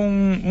sido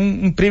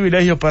un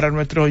privilegio para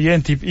nuestros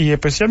oyentes y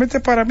especialmente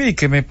para mí,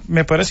 que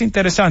me parece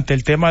interesante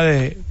el tema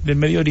del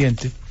Medio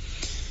Oriente.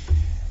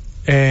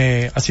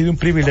 Ha sido un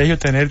privilegio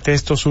tenerte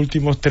estos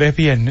últimos 3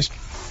 viernes.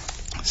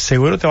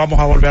 Seguro te vamos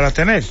a volver a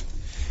tener.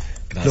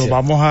 Gracias. Lo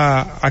vamos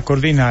a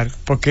coordinar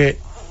porque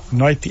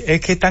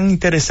es que es tan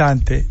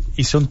interesante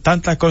y son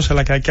tantas cosas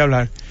las que hay que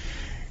hablar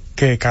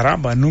que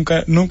caramba,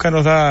 nunca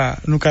nos da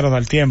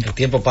el tiempo. El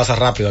tiempo pasa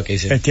rápido aquí,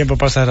 sí. El tiempo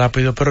pasa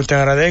rápido, pero te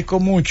agradezco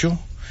mucho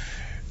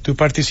tu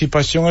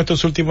participación en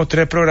estos últimos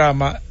 3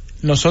 programas.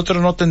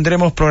 Nosotros no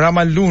tendremos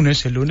programa el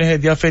lunes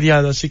es día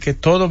feriado, así que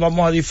todos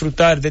vamos a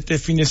disfrutar de este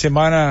fin de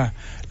semana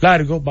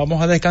largo,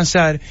 vamos a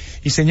descansar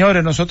y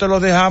señores, nosotros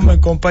los dejamos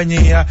en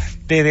compañía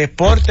de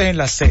Deportes en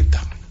la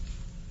Z.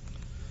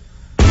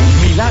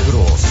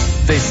 Milagros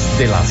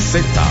desde la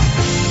Z.